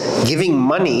was giving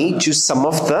money to some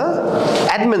of the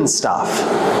admin staff.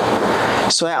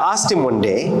 So I asked him one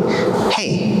day,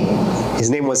 hey, his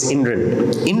name was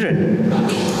Indran.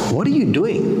 Indran, what are you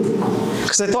doing?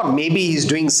 Because I thought maybe he's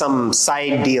doing some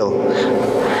side deal.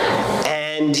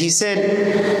 And he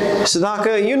said,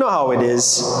 Sudhakar, you know how it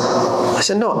is. I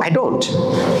said, no, I don't.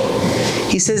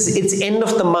 He says, it's end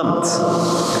of the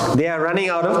month. They are running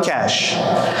out of cash.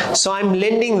 So I'm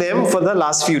lending them for the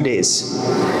last few days.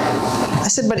 I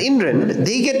said, but Indran,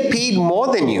 they get paid more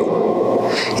than you.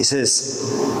 He says,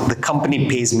 the company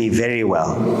pays me very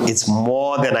well. It's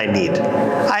more than I need.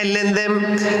 I lend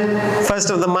them, first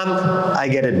of the month, I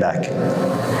get it back.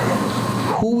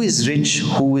 Who is rich,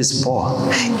 who is poor?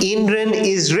 Indran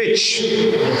is rich.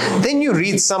 Then you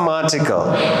read some article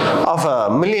of a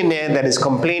millionaire that is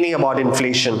complaining about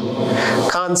inflation,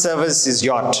 can't service his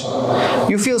yacht.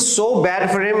 You feel so bad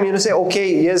for him, you say,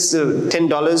 okay, here's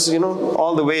 $10,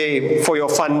 all the way for your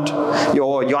fund,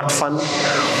 your yacht fund.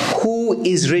 Who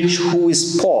is rich, who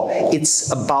is poor?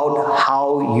 It's about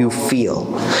how you feel.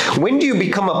 When do you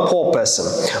become a poor person?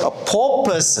 A poor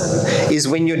person is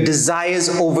when your desires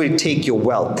overtake your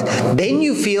wealth. Then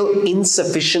you feel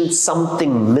insufficient,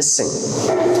 something missing.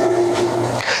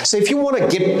 So if you want to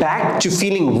get back to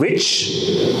feeling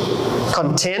rich,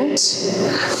 content,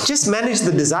 just manage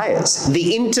the desires.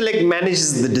 The intellect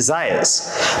manages the desires.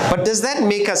 But does that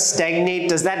make us stagnate?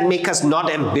 Does that make us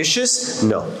not ambitious?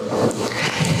 No.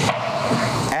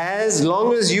 As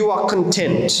long as you are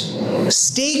content,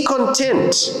 stay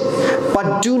content,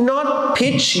 but do not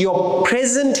pitch your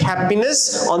present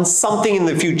happiness on something in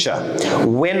the future.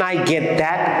 When I get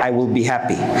that, I will be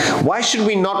happy. Why should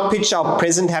we not pitch our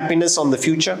present happiness on the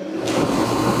future?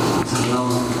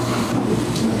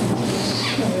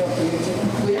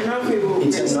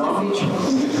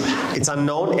 It's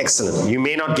unknown, excellent. You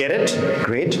may not get it,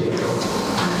 great.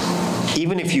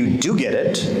 Even if you do get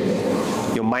it,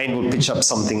 your mind will pitch up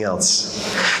something else.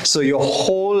 So your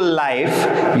whole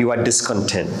life, you are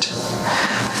discontent.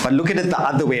 But look at it the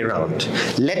other way around.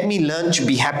 Let me learn to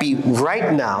be happy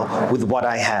right now with what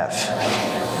I have.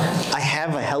 I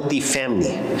have a healthy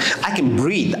family. I can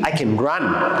breathe, I can run,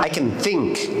 I can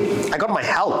think. I got my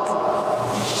health.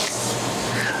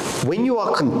 When you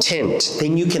are content,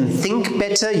 then you can think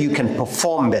better, you can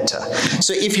perform better.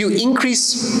 So if you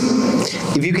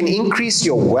can increase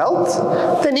your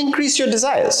wealth, then increase your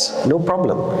desires. No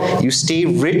problem. You stay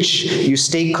rich, you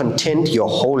stay content your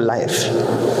whole life.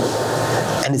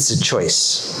 And it's a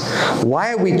choice.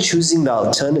 Why are we choosing the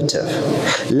alternative?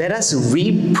 Let us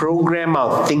reprogram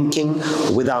our thinking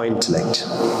with our intellect.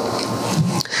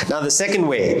 Now, the second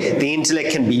way the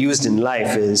intellect can be used in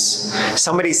life is,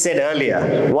 somebody said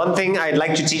earlier, one thing I'd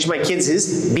like to teach my kids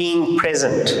is being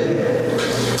present.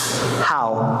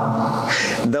 How?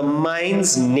 The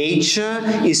mind's nature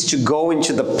is to go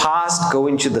into the past, go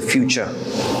into the future.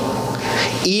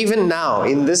 Even now,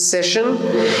 in this session,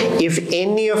 if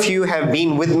any of you have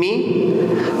been with me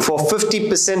for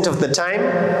 50% of the time,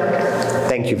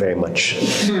 thank you very much.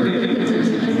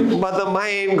 But the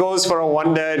mind goes for a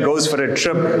wander, it goes for a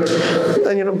trip.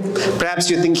 And perhaps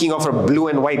you're thinking of a blue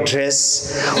and white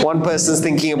dress. One person's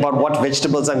thinking about what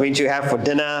vegetables I'm going to have for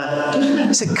dinner.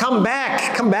 I said, come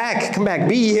back, come back, come back.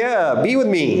 Be here, be with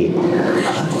me.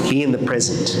 Be in the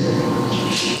present.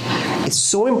 It's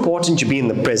so important to be in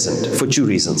the present for two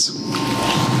reasons.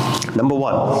 Number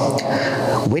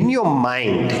one, when your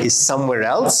mind is somewhere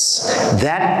else,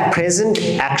 that present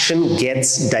action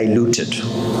gets diluted.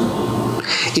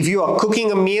 If you are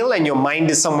cooking a meal and your mind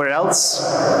is somewhere else,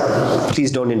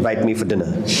 please don't invite me for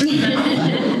dinner.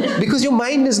 Because your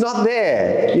mind is not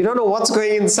there. You don't know what's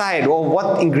going inside or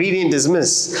what ingredient is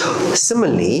missed.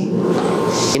 Similarly,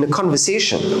 in a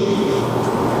conversation,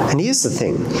 and here's the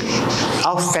thing,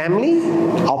 our family,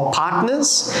 our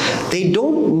partners, they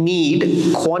don't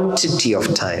need quantity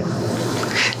of time.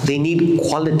 They need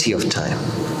quality of time.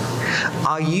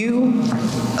 Are you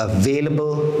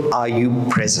available? Are you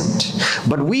present?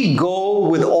 But we go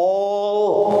with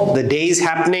all the day's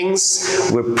happenings.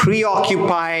 We're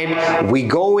preoccupied. We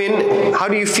go in. How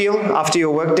do you feel after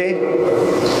your work day?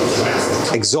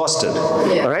 Exhausted.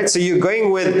 Yeah. All right. So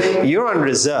you're on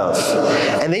reserve,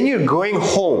 and then you're going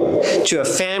home to a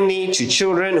family, to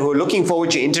children who are looking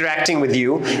forward to interacting with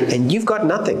you, and you've got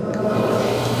nothing.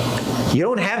 You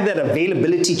don't have that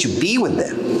availability to be with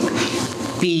them.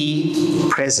 Be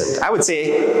present. I would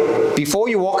say, before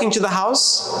you walk into the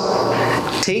house,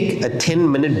 take a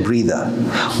 10-minute breather.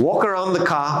 Walk around the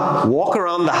car, walk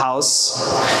around the house,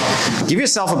 give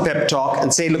yourself a pep talk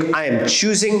and say, look, I am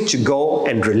choosing to go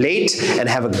and relate and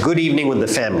have a good evening with the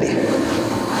family.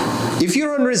 If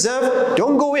you're on reserve,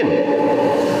 don't go in.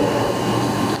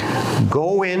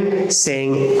 Go in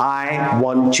saying, I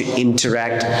want to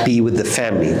interact, be with the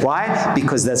family. Why?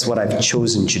 Because that's what I've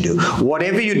chosen to do.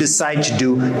 Whatever you decide to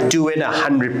do it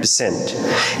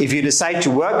 100%. If you decide to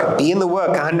work, be in the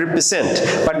work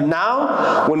 100%. But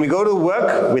now, when we go to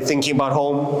work, we're thinking about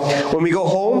home. When we go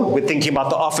home, we're thinking about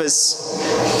the office.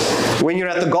 When you're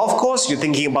at the golf course, you're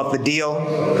thinking about the deal.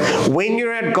 When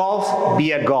you're at golf,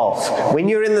 be at golf. When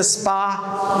you're in the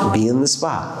spa, be in the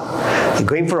spa. You're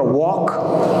going for a walk,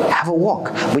 have a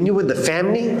walk. When you're with the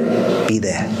family, be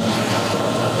there.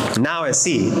 Now I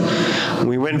see,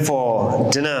 we went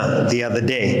for dinner the other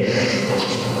day,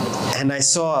 and I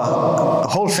saw a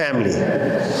whole family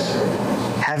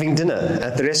having dinner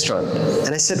at the restaurant.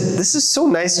 And I said, this is so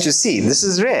nice to see. This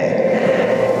is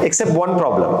rare. Except one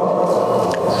problem.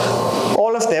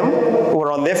 All of them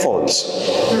were on their phones.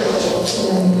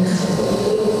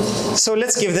 So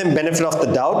let's give them benefit of the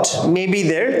doubt. Maybe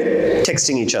they're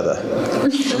texting each other.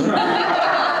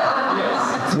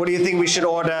 What do you think we should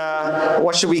order?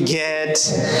 What should we get?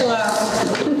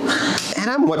 And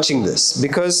I'm watching this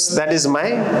because that is my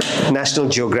National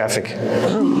Geographic.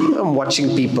 I'm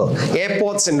watching people.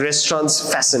 Airports and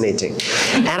restaurants, fascinating.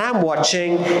 And I'm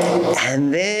watching,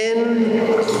 and then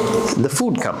the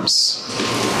food comes.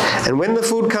 And when the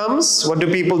food comes, what do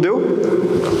people do?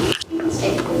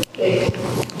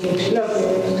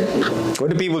 What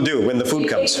do people do when the food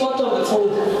comes?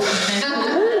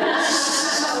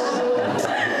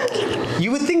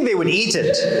 You would think they would eat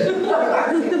it.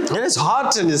 And it's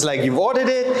hot, and it's like you've ordered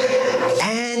it,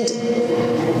 and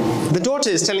the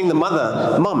daughter is telling the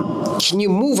mother, Mom, can you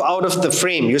move out of the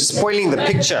frame? You're spoiling the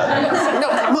picture. No,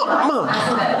 Mom.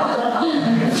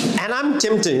 And I'm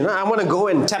tempted, I want to go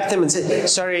and tap them and say,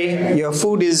 sorry, your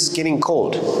food is getting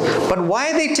cold. But why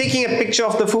are they taking a picture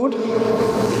of the food?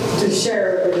 To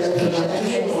share.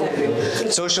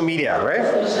 Social media,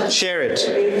 right? Share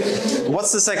it.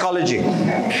 What's the psychology?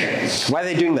 Why are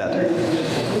they doing that?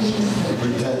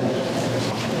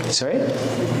 Sorry?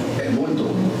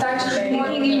 Touching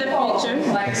in the picture.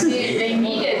 Like, see, they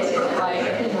need it.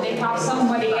 Like, they have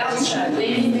somebody else.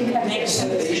 They need the connection.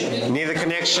 Need the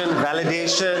connection,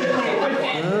 validation.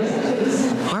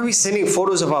 Why are we sending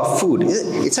photos of our food?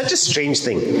 It's such a strange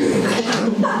thing.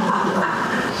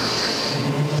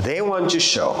 They want to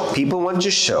show, people want to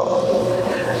show,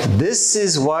 this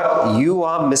is what you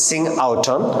are missing out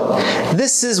on,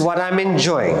 this is what I'm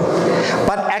enjoying.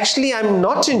 But actually I'm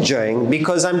not enjoying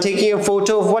because I'm taking a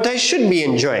photo of what I should be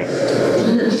enjoying.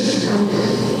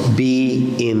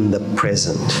 Be in the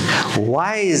present.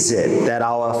 Why is it that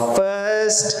our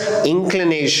first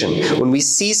inclination, when we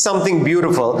see something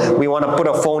beautiful, we want to put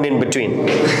a phone in between?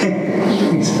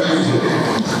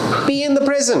 Be in the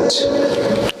present.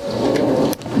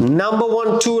 Number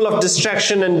one tool of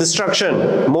distraction and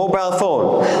destruction, mobile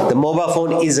phone. The mobile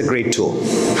phone is a great tool,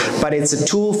 but it's a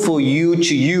tool for you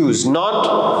to use,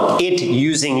 not it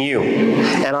using you.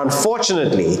 And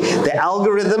unfortunately, the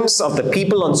algorithms of the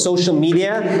people on social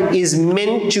media is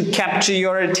meant to capture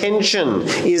your attention,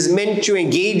 is meant to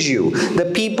engage you. The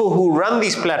people who run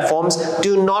these platforms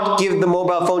do not give the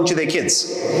mobile phone to their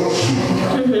kids.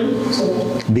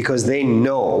 Because they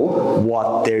know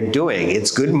what they're doing.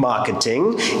 It's good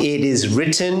marketing. It is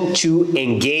written to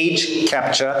engage,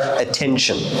 capture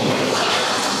attention.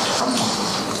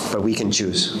 But we can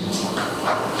choose.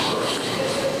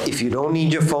 If you don't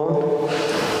need your phone,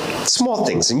 small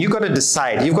things, and you've got to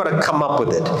decide, you've got to come up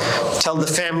with it. Tell the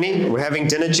family, we're having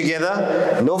dinner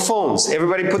together, no phones.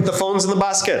 Everybody put the phones in the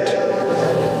basket.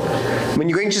 When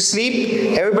you're going to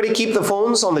sleep, everybody keep the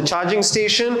phones on the charging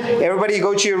station. Everybody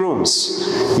go to your rooms.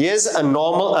 Here's a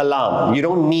normal alarm. You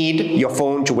don't need your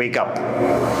phone to wake up.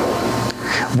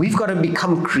 We've got to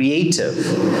become creative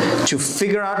to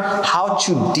figure out how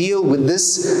to deal with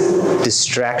this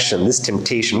distraction, this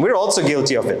temptation. We're also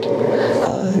guilty of it.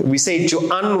 We say to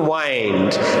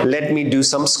unwind, let me do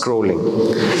some scrolling.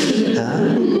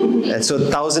 And so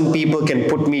 1,000 people can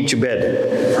put me to bed.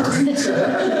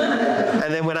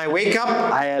 And then when I wake up,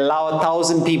 I allow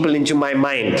 1,000 people into my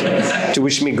mind to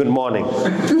wish me good morning.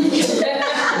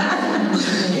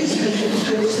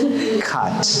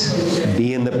 Cut.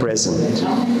 Be in the present.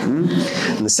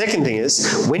 And the second thing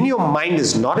is, when your mind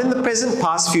is not in the present,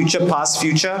 past, future,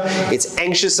 it's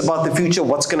anxious about the future,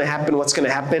 what's going to happen,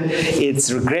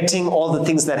 it's regretting all the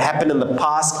things that happened in the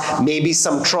past, maybe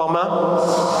some trauma.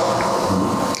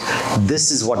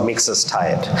 This is what makes us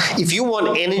tired. If you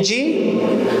want energy,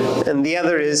 and the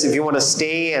other is if you want to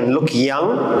stay and look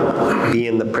young, be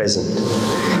in the present.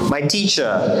 My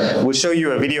teacher will show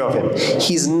you a video of him.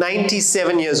 He's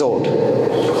 97 years old.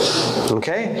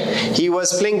 Okay? He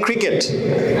was playing cricket,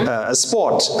 a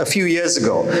sport, a few years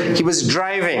ago. He was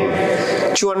driving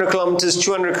 200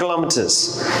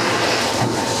 kilometers.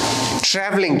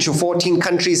 Traveling to 14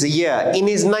 countries a year in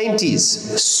his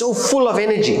 90s, so full of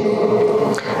energy.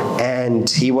 And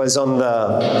he was on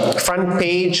the front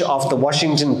page of the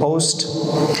Washington Post,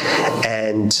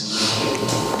 and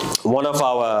one of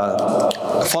our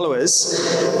followers,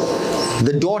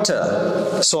 the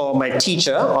daughter, saw my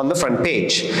teacher on the front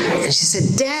page, and she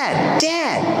said, Dad,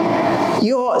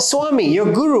 your Swami,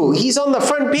 your guru, he's on the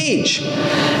front page.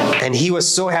 And he was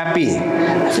so happy.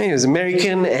 He was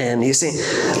American, and he said,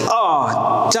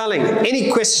 oh, darling,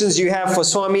 any questions you have for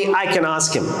Swami, I can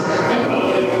ask him.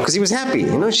 Because he was happy,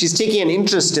 she's taking an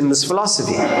interest in this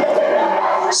philosophy.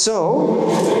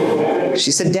 So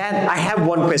she said, Dad, I have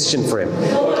one question for him.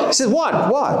 He said,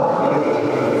 what?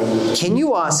 Can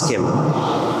you ask him,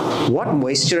 what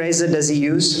moisturizer does he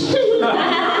use?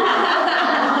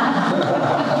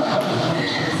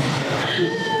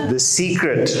 The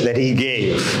secret that he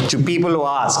gave to people who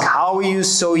ask, how are you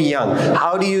so young?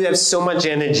 How do you have so much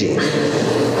energy?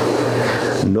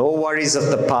 No worries of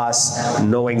the past,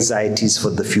 no anxieties for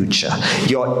the future.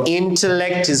 Your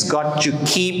intellect has got to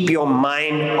keep your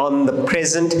mind on the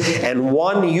present, and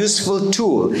one useful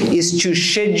tool is to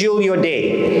schedule your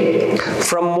day.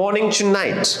 From morning to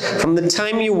night, from the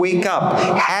time you wake up,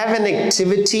 have an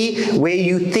activity where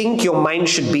you think your mind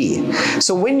should be.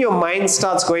 So when your mind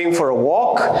starts going for a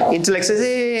walk, intellect says,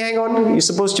 hey, hang on, you're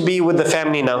supposed to be with the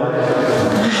family now.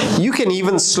 You can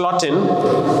even slot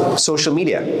in social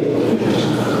media.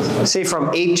 Say from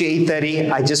 8 to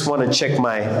 8:30, I just want to check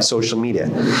my social media.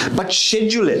 But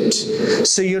schedule it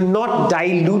so you're not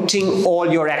diluting all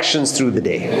your actions through the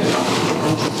day.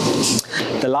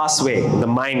 The last way the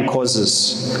mind causes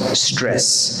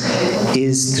stress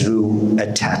is through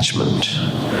attachment.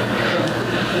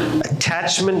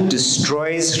 Attachment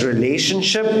destroys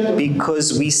relationship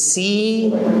because we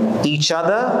see each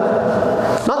other,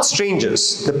 not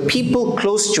strangers, the people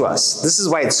close to us. This is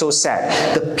why it's so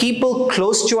sad. The people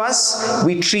close to us,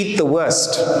 we treat the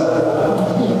worst.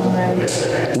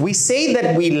 We say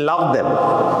that we love them,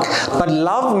 but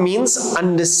love means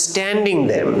understanding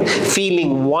them,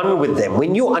 feeling one with them.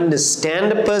 When you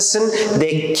understand a person,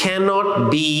 there cannot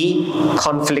be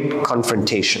conflict,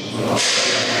 confrontation.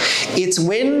 It's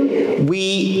when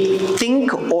we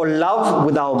think or love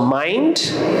with our mind,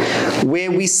 where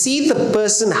we see the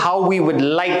person how we would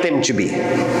like them to be.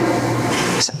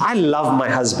 So I love my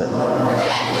husband,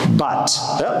 but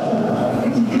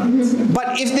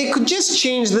if they could just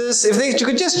change this, if they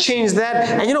could just change that,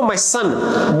 and my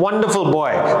son, wonderful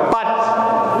boy,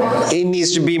 but he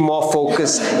needs to be more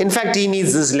focused. In fact, he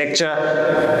needs this lecture.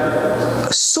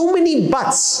 So many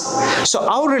buts. So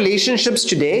our relationships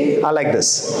today are like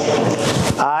this.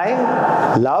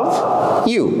 I love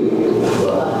you.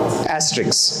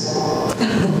 Asterisk.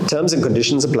 Terms and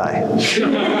conditions apply.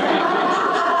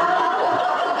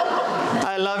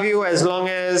 I love you as long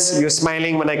as you're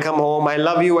smiling when I come home. I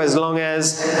love you as long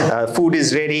as food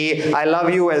is ready. I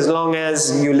love you as long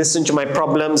as you listen to my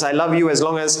problems. I love you as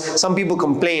long as some people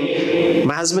complain,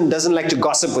 my husband doesn't like to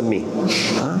gossip with me.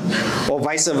 Or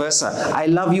vice versa. I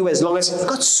love you as long as you've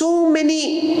got so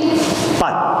many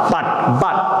but.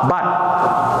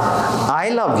 I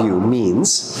love you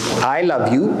means I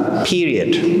love you,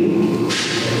 period.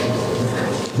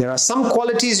 There are some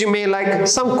qualities you may like,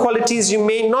 some qualities you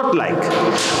may not like.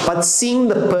 But seeing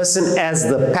the person as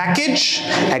the package,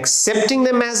 accepting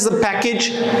them as the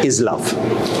package is love.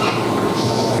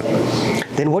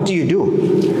 Then what do?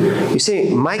 You say,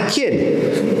 my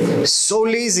kid, so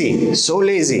lazy, so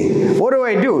lazy. What do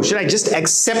I do? Should I just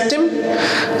accept him?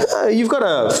 You've got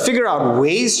to figure out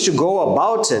ways to go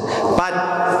about it.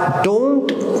 But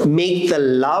don't make the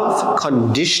love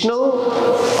conditional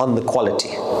on the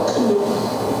quality.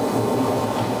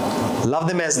 Love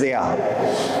them as they are.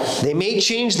 They may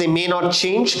change, they may not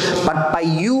change, but by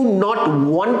you not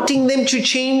wanting them to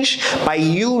change, by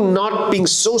you not being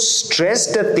so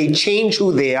stressed that they change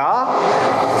who they are,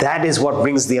 that is what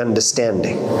brings the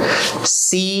understanding.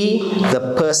 See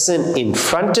the person in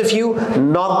front of you,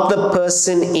 not the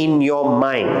person in your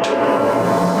mind.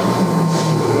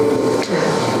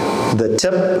 the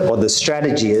tip or the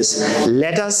strategy is,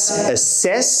 let us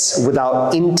assess with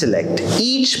our intellect.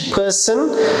 Each person,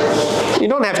 you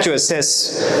don't have to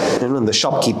assess the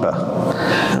shopkeeper.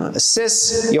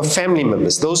 Assess your family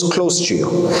members, those close to you.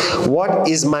 What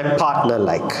is my partner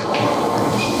like?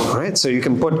 All right, so you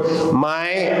can put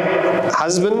my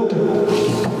husband,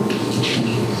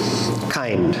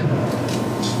 kind,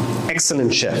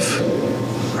 excellent chef,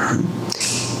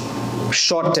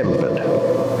 short-tempered,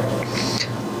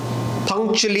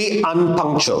 punctually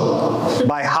unpunctual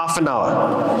by half an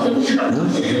hour.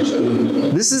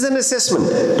 This is an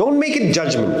assessment. Don't make it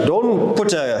judgment. Don't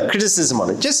put a criticism on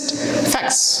it. Just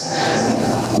facts.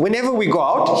 Whenever we go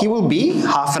out, he will be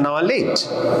half an hour late.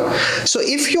 So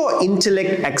if your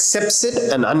intellect accepts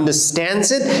it and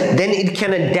understands it, then it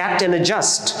can adapt and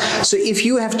adjust. So if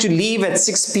you have to leave at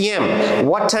 6 p.m.,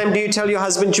 what time do you tell your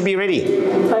husband to be ready?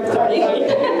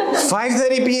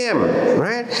 5:30 p.m.,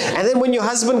 right? And then when your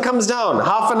husband comes down,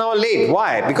 half an hour late.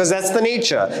 Why? Because that's the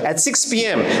nature. At 6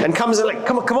 p.m. and comes and like,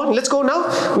 come on, let's go now.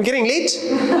 We're getting late.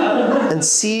 And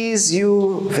sees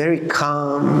you very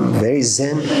calm, very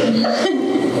zen.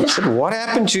 I said, what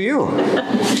happened to you?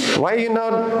 Why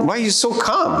are you so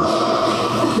calm?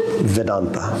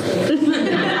 Vedanta.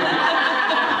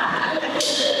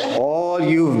 All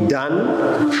you've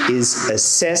done is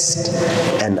assessed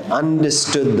and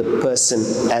understood the person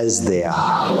as they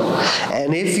are.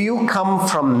 And if you come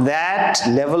from that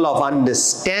level of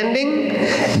understanding,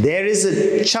 there is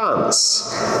a chance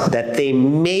that they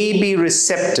may be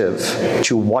receptive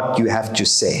to what you have to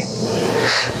say.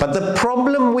 But the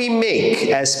problem we make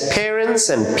as parents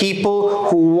and people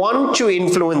who want to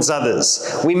influence others,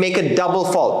 we make a double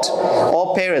fault.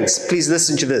 All parents, please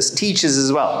listen to this, teachers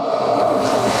as well.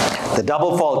 The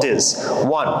double fault is,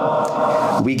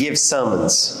 1, we give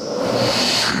sermons,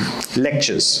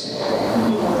 lectures.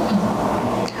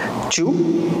 2,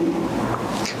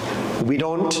 we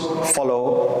don't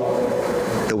follow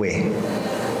the way.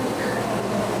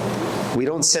 We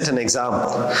don't set an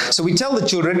example. So we tell the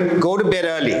children, go to bed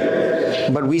early,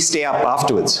 but we stay up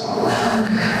afterwards.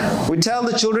 We tell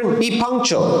the children, be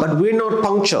punctual, but we're not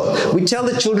punctual. We tell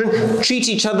the children, treat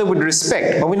each other with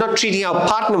respect, but we're not treating our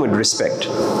partner with respect.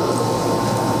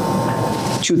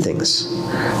 2 things.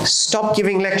 Stop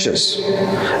giving lectures,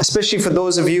 especially for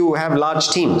those of you who have large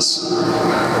teams.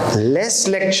 Less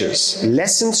lectures,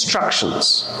 less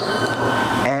instructions,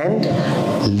 and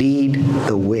lead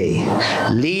the way.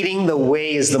 Leading the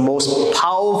way is the most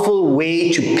powerful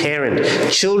way to parent.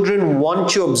 Children want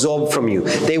to absorb from you.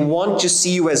 They want to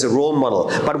see you as a role model.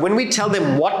 But when we tell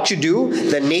them what to do,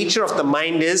 the nature of the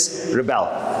mind is rebel.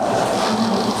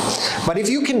 But if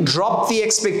you can drop the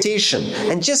expectation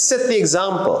and just set the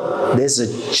example, there's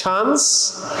a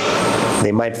chance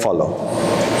they might follow.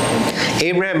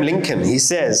 Abraham Lincoln, he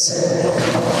says,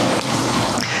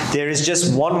 there is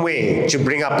just one way to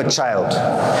bring up a child,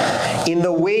 in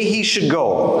the way he should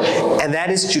go, and that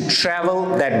is to travel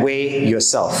that way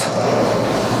yourself.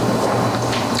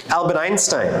 Albert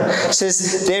Einstein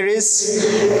says there is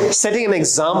setting an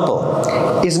example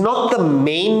is not the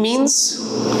main means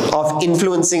of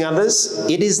influencing others,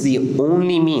 it is the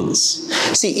only means.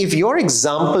 See, if your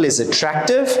example is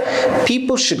attractive,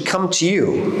 people should come to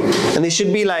you and they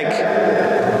should be like,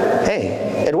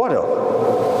 hey,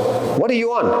 Eduardo, what are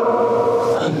you on?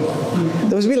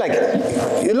 They must be like,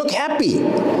 you look happy.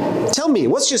 Tell me,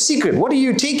 what's your secret? What are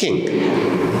you taking?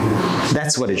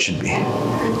 That's what it should be.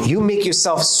 You make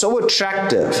yourself so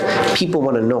attractive, people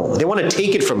want to know. They want to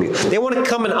take it from you. They want to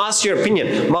come and ask your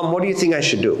opinion. Mom, what do you think I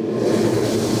should do?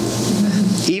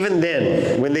 Even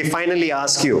then, when they finally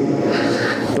ask you,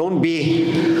 don't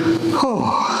be, oh,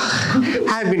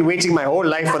 I've been waiting my whole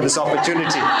life for this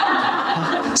opportunity.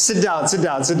 Sit down, sit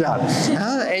down, sit down.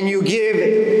 And you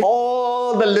give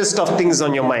all the list of things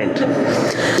on your mind.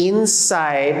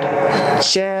 Inside,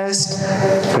 just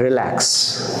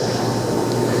relax.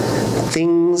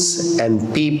 Things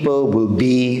and people will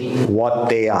be what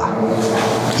they are.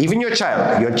 Even your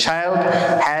child. Your child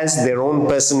has their own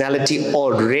personality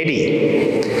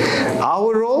already.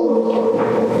 Our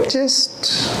role,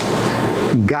 just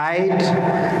guide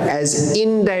as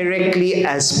indirectly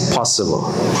as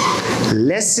possible.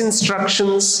 Less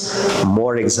instructions,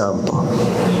 more example.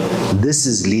 This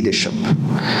is leadership.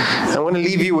 I want to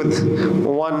leave you with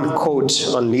one quote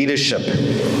on leadership.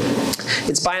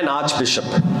 It's by an archbishop.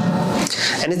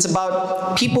 And it's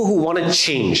about people who want to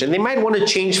change. And they might want to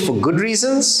change for good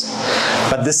reasons,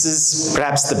 but this is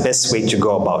perhaps the best way to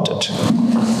go about it.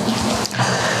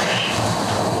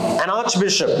 An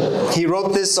archbishop, he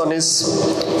wrote this on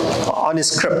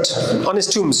his crypt, on his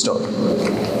tombstone.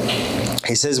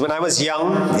 He says, when I was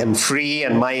young and free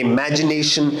and my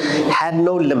imagination had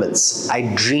no limits,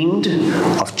 I dreamed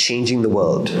of changing the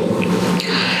world.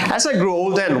 As I grew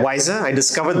older and wiser, I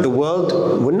discovered the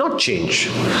world would not change.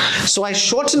 So I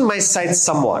shortened my sights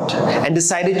somewhat and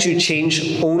decided to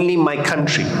change only my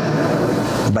country.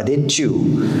 But it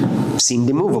too seemed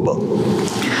immovable.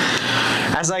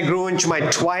 As I grew into my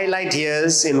twilight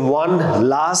years, in one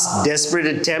last desperate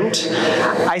attempt,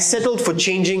 I settled for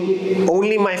changing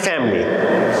only my family,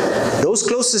 those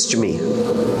closest to me.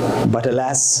 But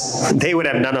alas, they would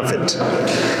have none of it.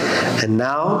 And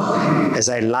now, as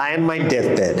I lie on my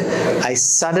deathbed, I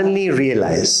suddenly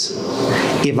realize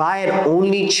if I had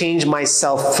only changed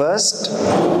myself first,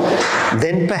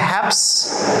 then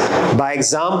perhaps, by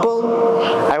example,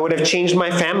 I would have changed my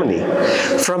family.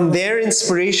 From their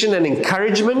inspiration and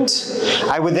encouragement,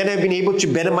 I would then have been able to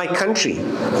better my country.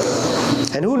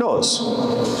 And who knows,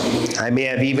 I may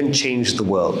have even changed the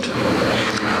world.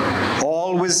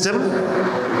 All wisdom,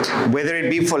 whether it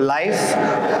be for life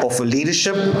or for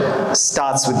leadership,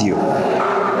 starts with you.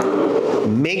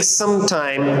 Make some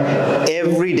time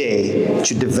every day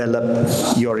to develop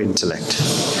your intellect.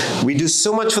 We do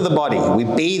so much for the body. We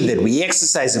bathe it, we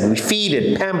exercise it, we feed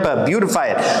it, pamper, beautify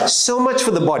it. So much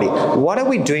for the body. What are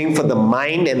we doing for the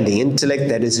mind and the intellect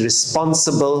that is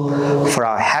responsible for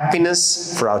our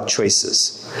happiness, for our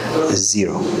choices?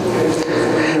 Zero.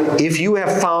 If you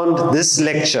have found this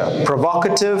lecture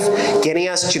provocative, getting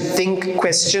us to think,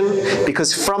 question,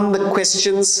 because from the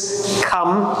questions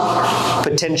come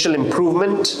potential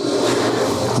improvement,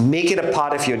 make it a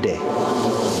part of your day.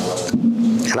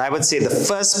 And I would say the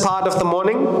first part of the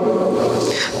morning,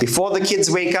 before the kids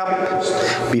wake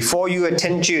up, before you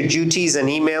attend to your duties and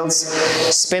emails,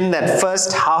 spend that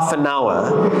first half an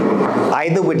hour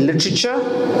either with literature,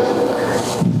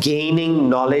 gaining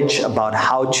knowledge about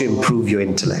how to improve your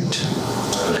intellect.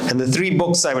 And the 3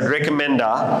 books I would recommend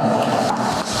are,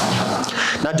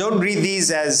 now don't read these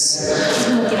as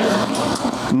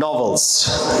novels.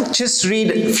 Just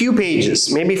read a few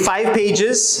pages, maybe 5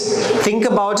 pages, think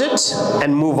about it,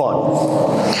 and move on.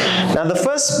 Now the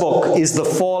first book is The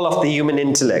Fall of the Human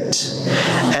Intellect.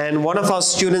 And one of our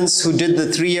students who did the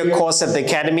 3-year course at the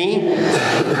Academy,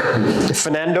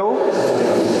 Fernando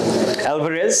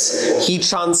Alvarez, he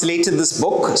translated this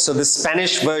book, so the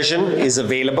Spanish version is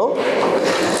available.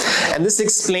 And this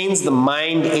explains the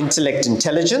mind, intellect,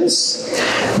 intelligence.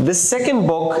 The second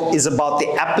book is about the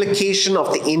application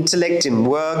of the intellect in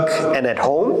work and at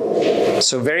home.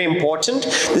 So very important.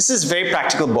 This is a very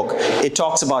practical book. It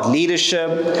talks about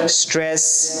leadership,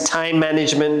 stress, time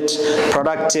management,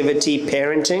 productivity,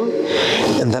 parenting.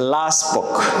 And the last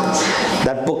book,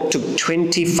 that book took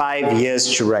 25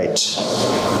 years to write.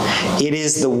 It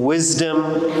is the wisdom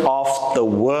of the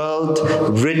world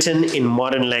written in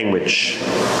modern language.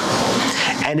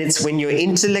 And it's when your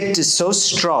intellect is so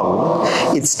strong,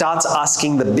 it starts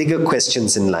asking the bigger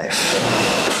questions in life.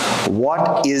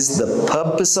 What is the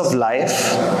purpose of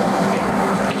life?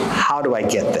 How do I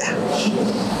get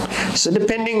there? So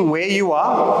depending where you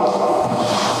are,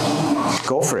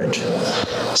 go for it.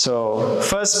 So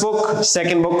first book,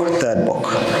 second book, third book.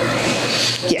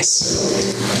 Yes?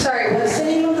 Sorry, what's the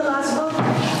name of the last book?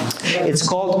 It's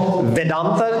called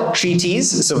Vedanta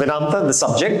Treatise. So Vedanta, the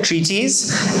subject,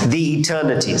 Treatise, the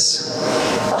Eternities.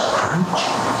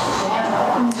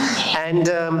 And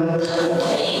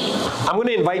I'm going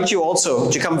to invite you also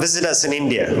to come visit us in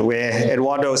India, where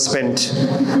Eduardo spent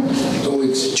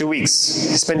 2 weeks.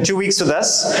 He spent 2 weeks with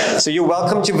us. So you're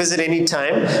welcome to visit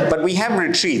anytime. But we have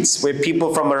retreats where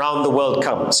people from around the world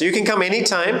come. So you can come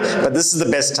anytime, but this is the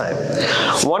best time.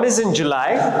 One is in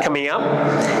July, coming up.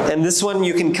 And this one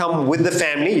you can come with the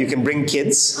family. You can bring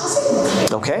kids.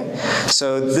 Okay?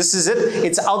 So this is it.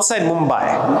 It's outside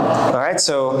Mumbai. All right?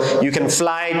 So you can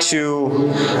fly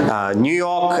to New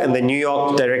York and then New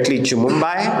York directly to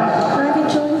Mumbai.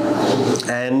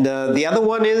 And the other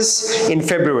one is in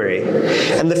February.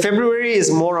 And the February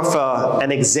is more of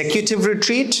an executive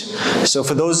retreat. So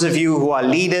for those of you who are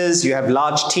leaders, you have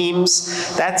large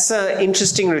teams, that's an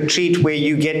interesting retreat where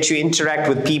you get to interact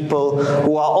with people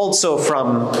who are also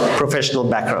from professional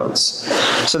backgrounds.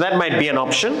 So that might be an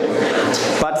option.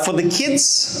 But for the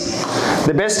kids,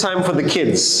 the best time for the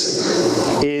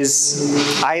kids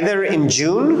is either in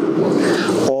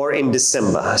June or in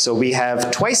December. So we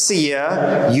have twice a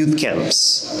year youth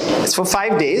camps. It's for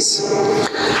 5 days.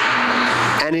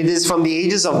 And it is from the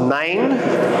ages of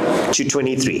 9 to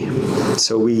 23.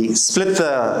 So we split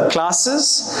the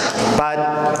classes,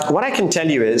 but what I can tell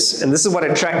you is, and this is what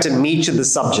attracted me to the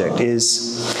subject,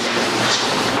 is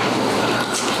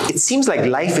it seems like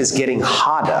life is getting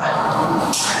harder.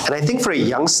 And I think for a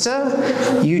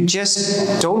youngster, you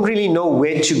just don't really know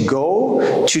where to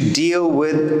go to deal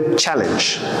with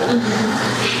challenge.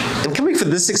 And coming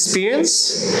from this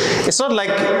experience, it's not like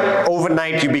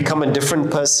overnight you become a different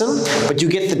person, but you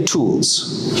get the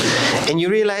tools. And you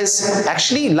realize,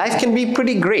 actually, life can be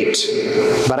pretty great,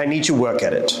 but I need to work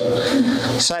at it.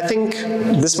 So I think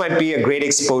this might be a great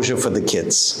exposure for the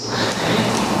kids.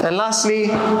 And lastly,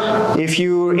 if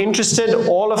you're interested,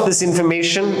 all of this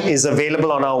information is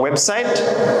available on our website.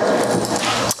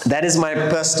 That is my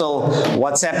personal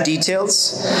WhatsApp details.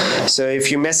 So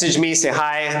if you message me, say,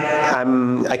 hi,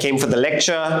 I came for the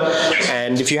lecture,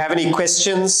 and if you have any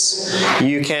questions,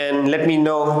 you can let me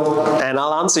know, and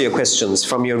I'll answer your questions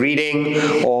from your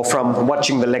reading or from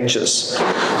watching the lectures.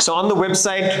 So on the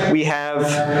website, we have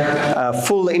a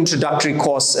full introductory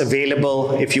course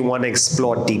available if you want to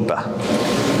explore deeper.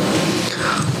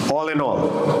 All in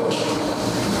all,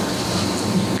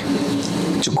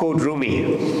 to quote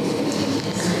Rumi,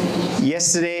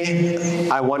 yesterday,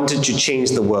 I wanted to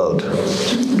change the world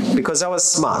because I was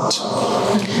smart.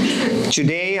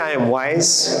 Today, I am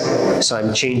wise, so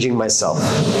I'm changing myself.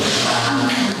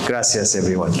 Gracias,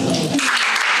 everyone.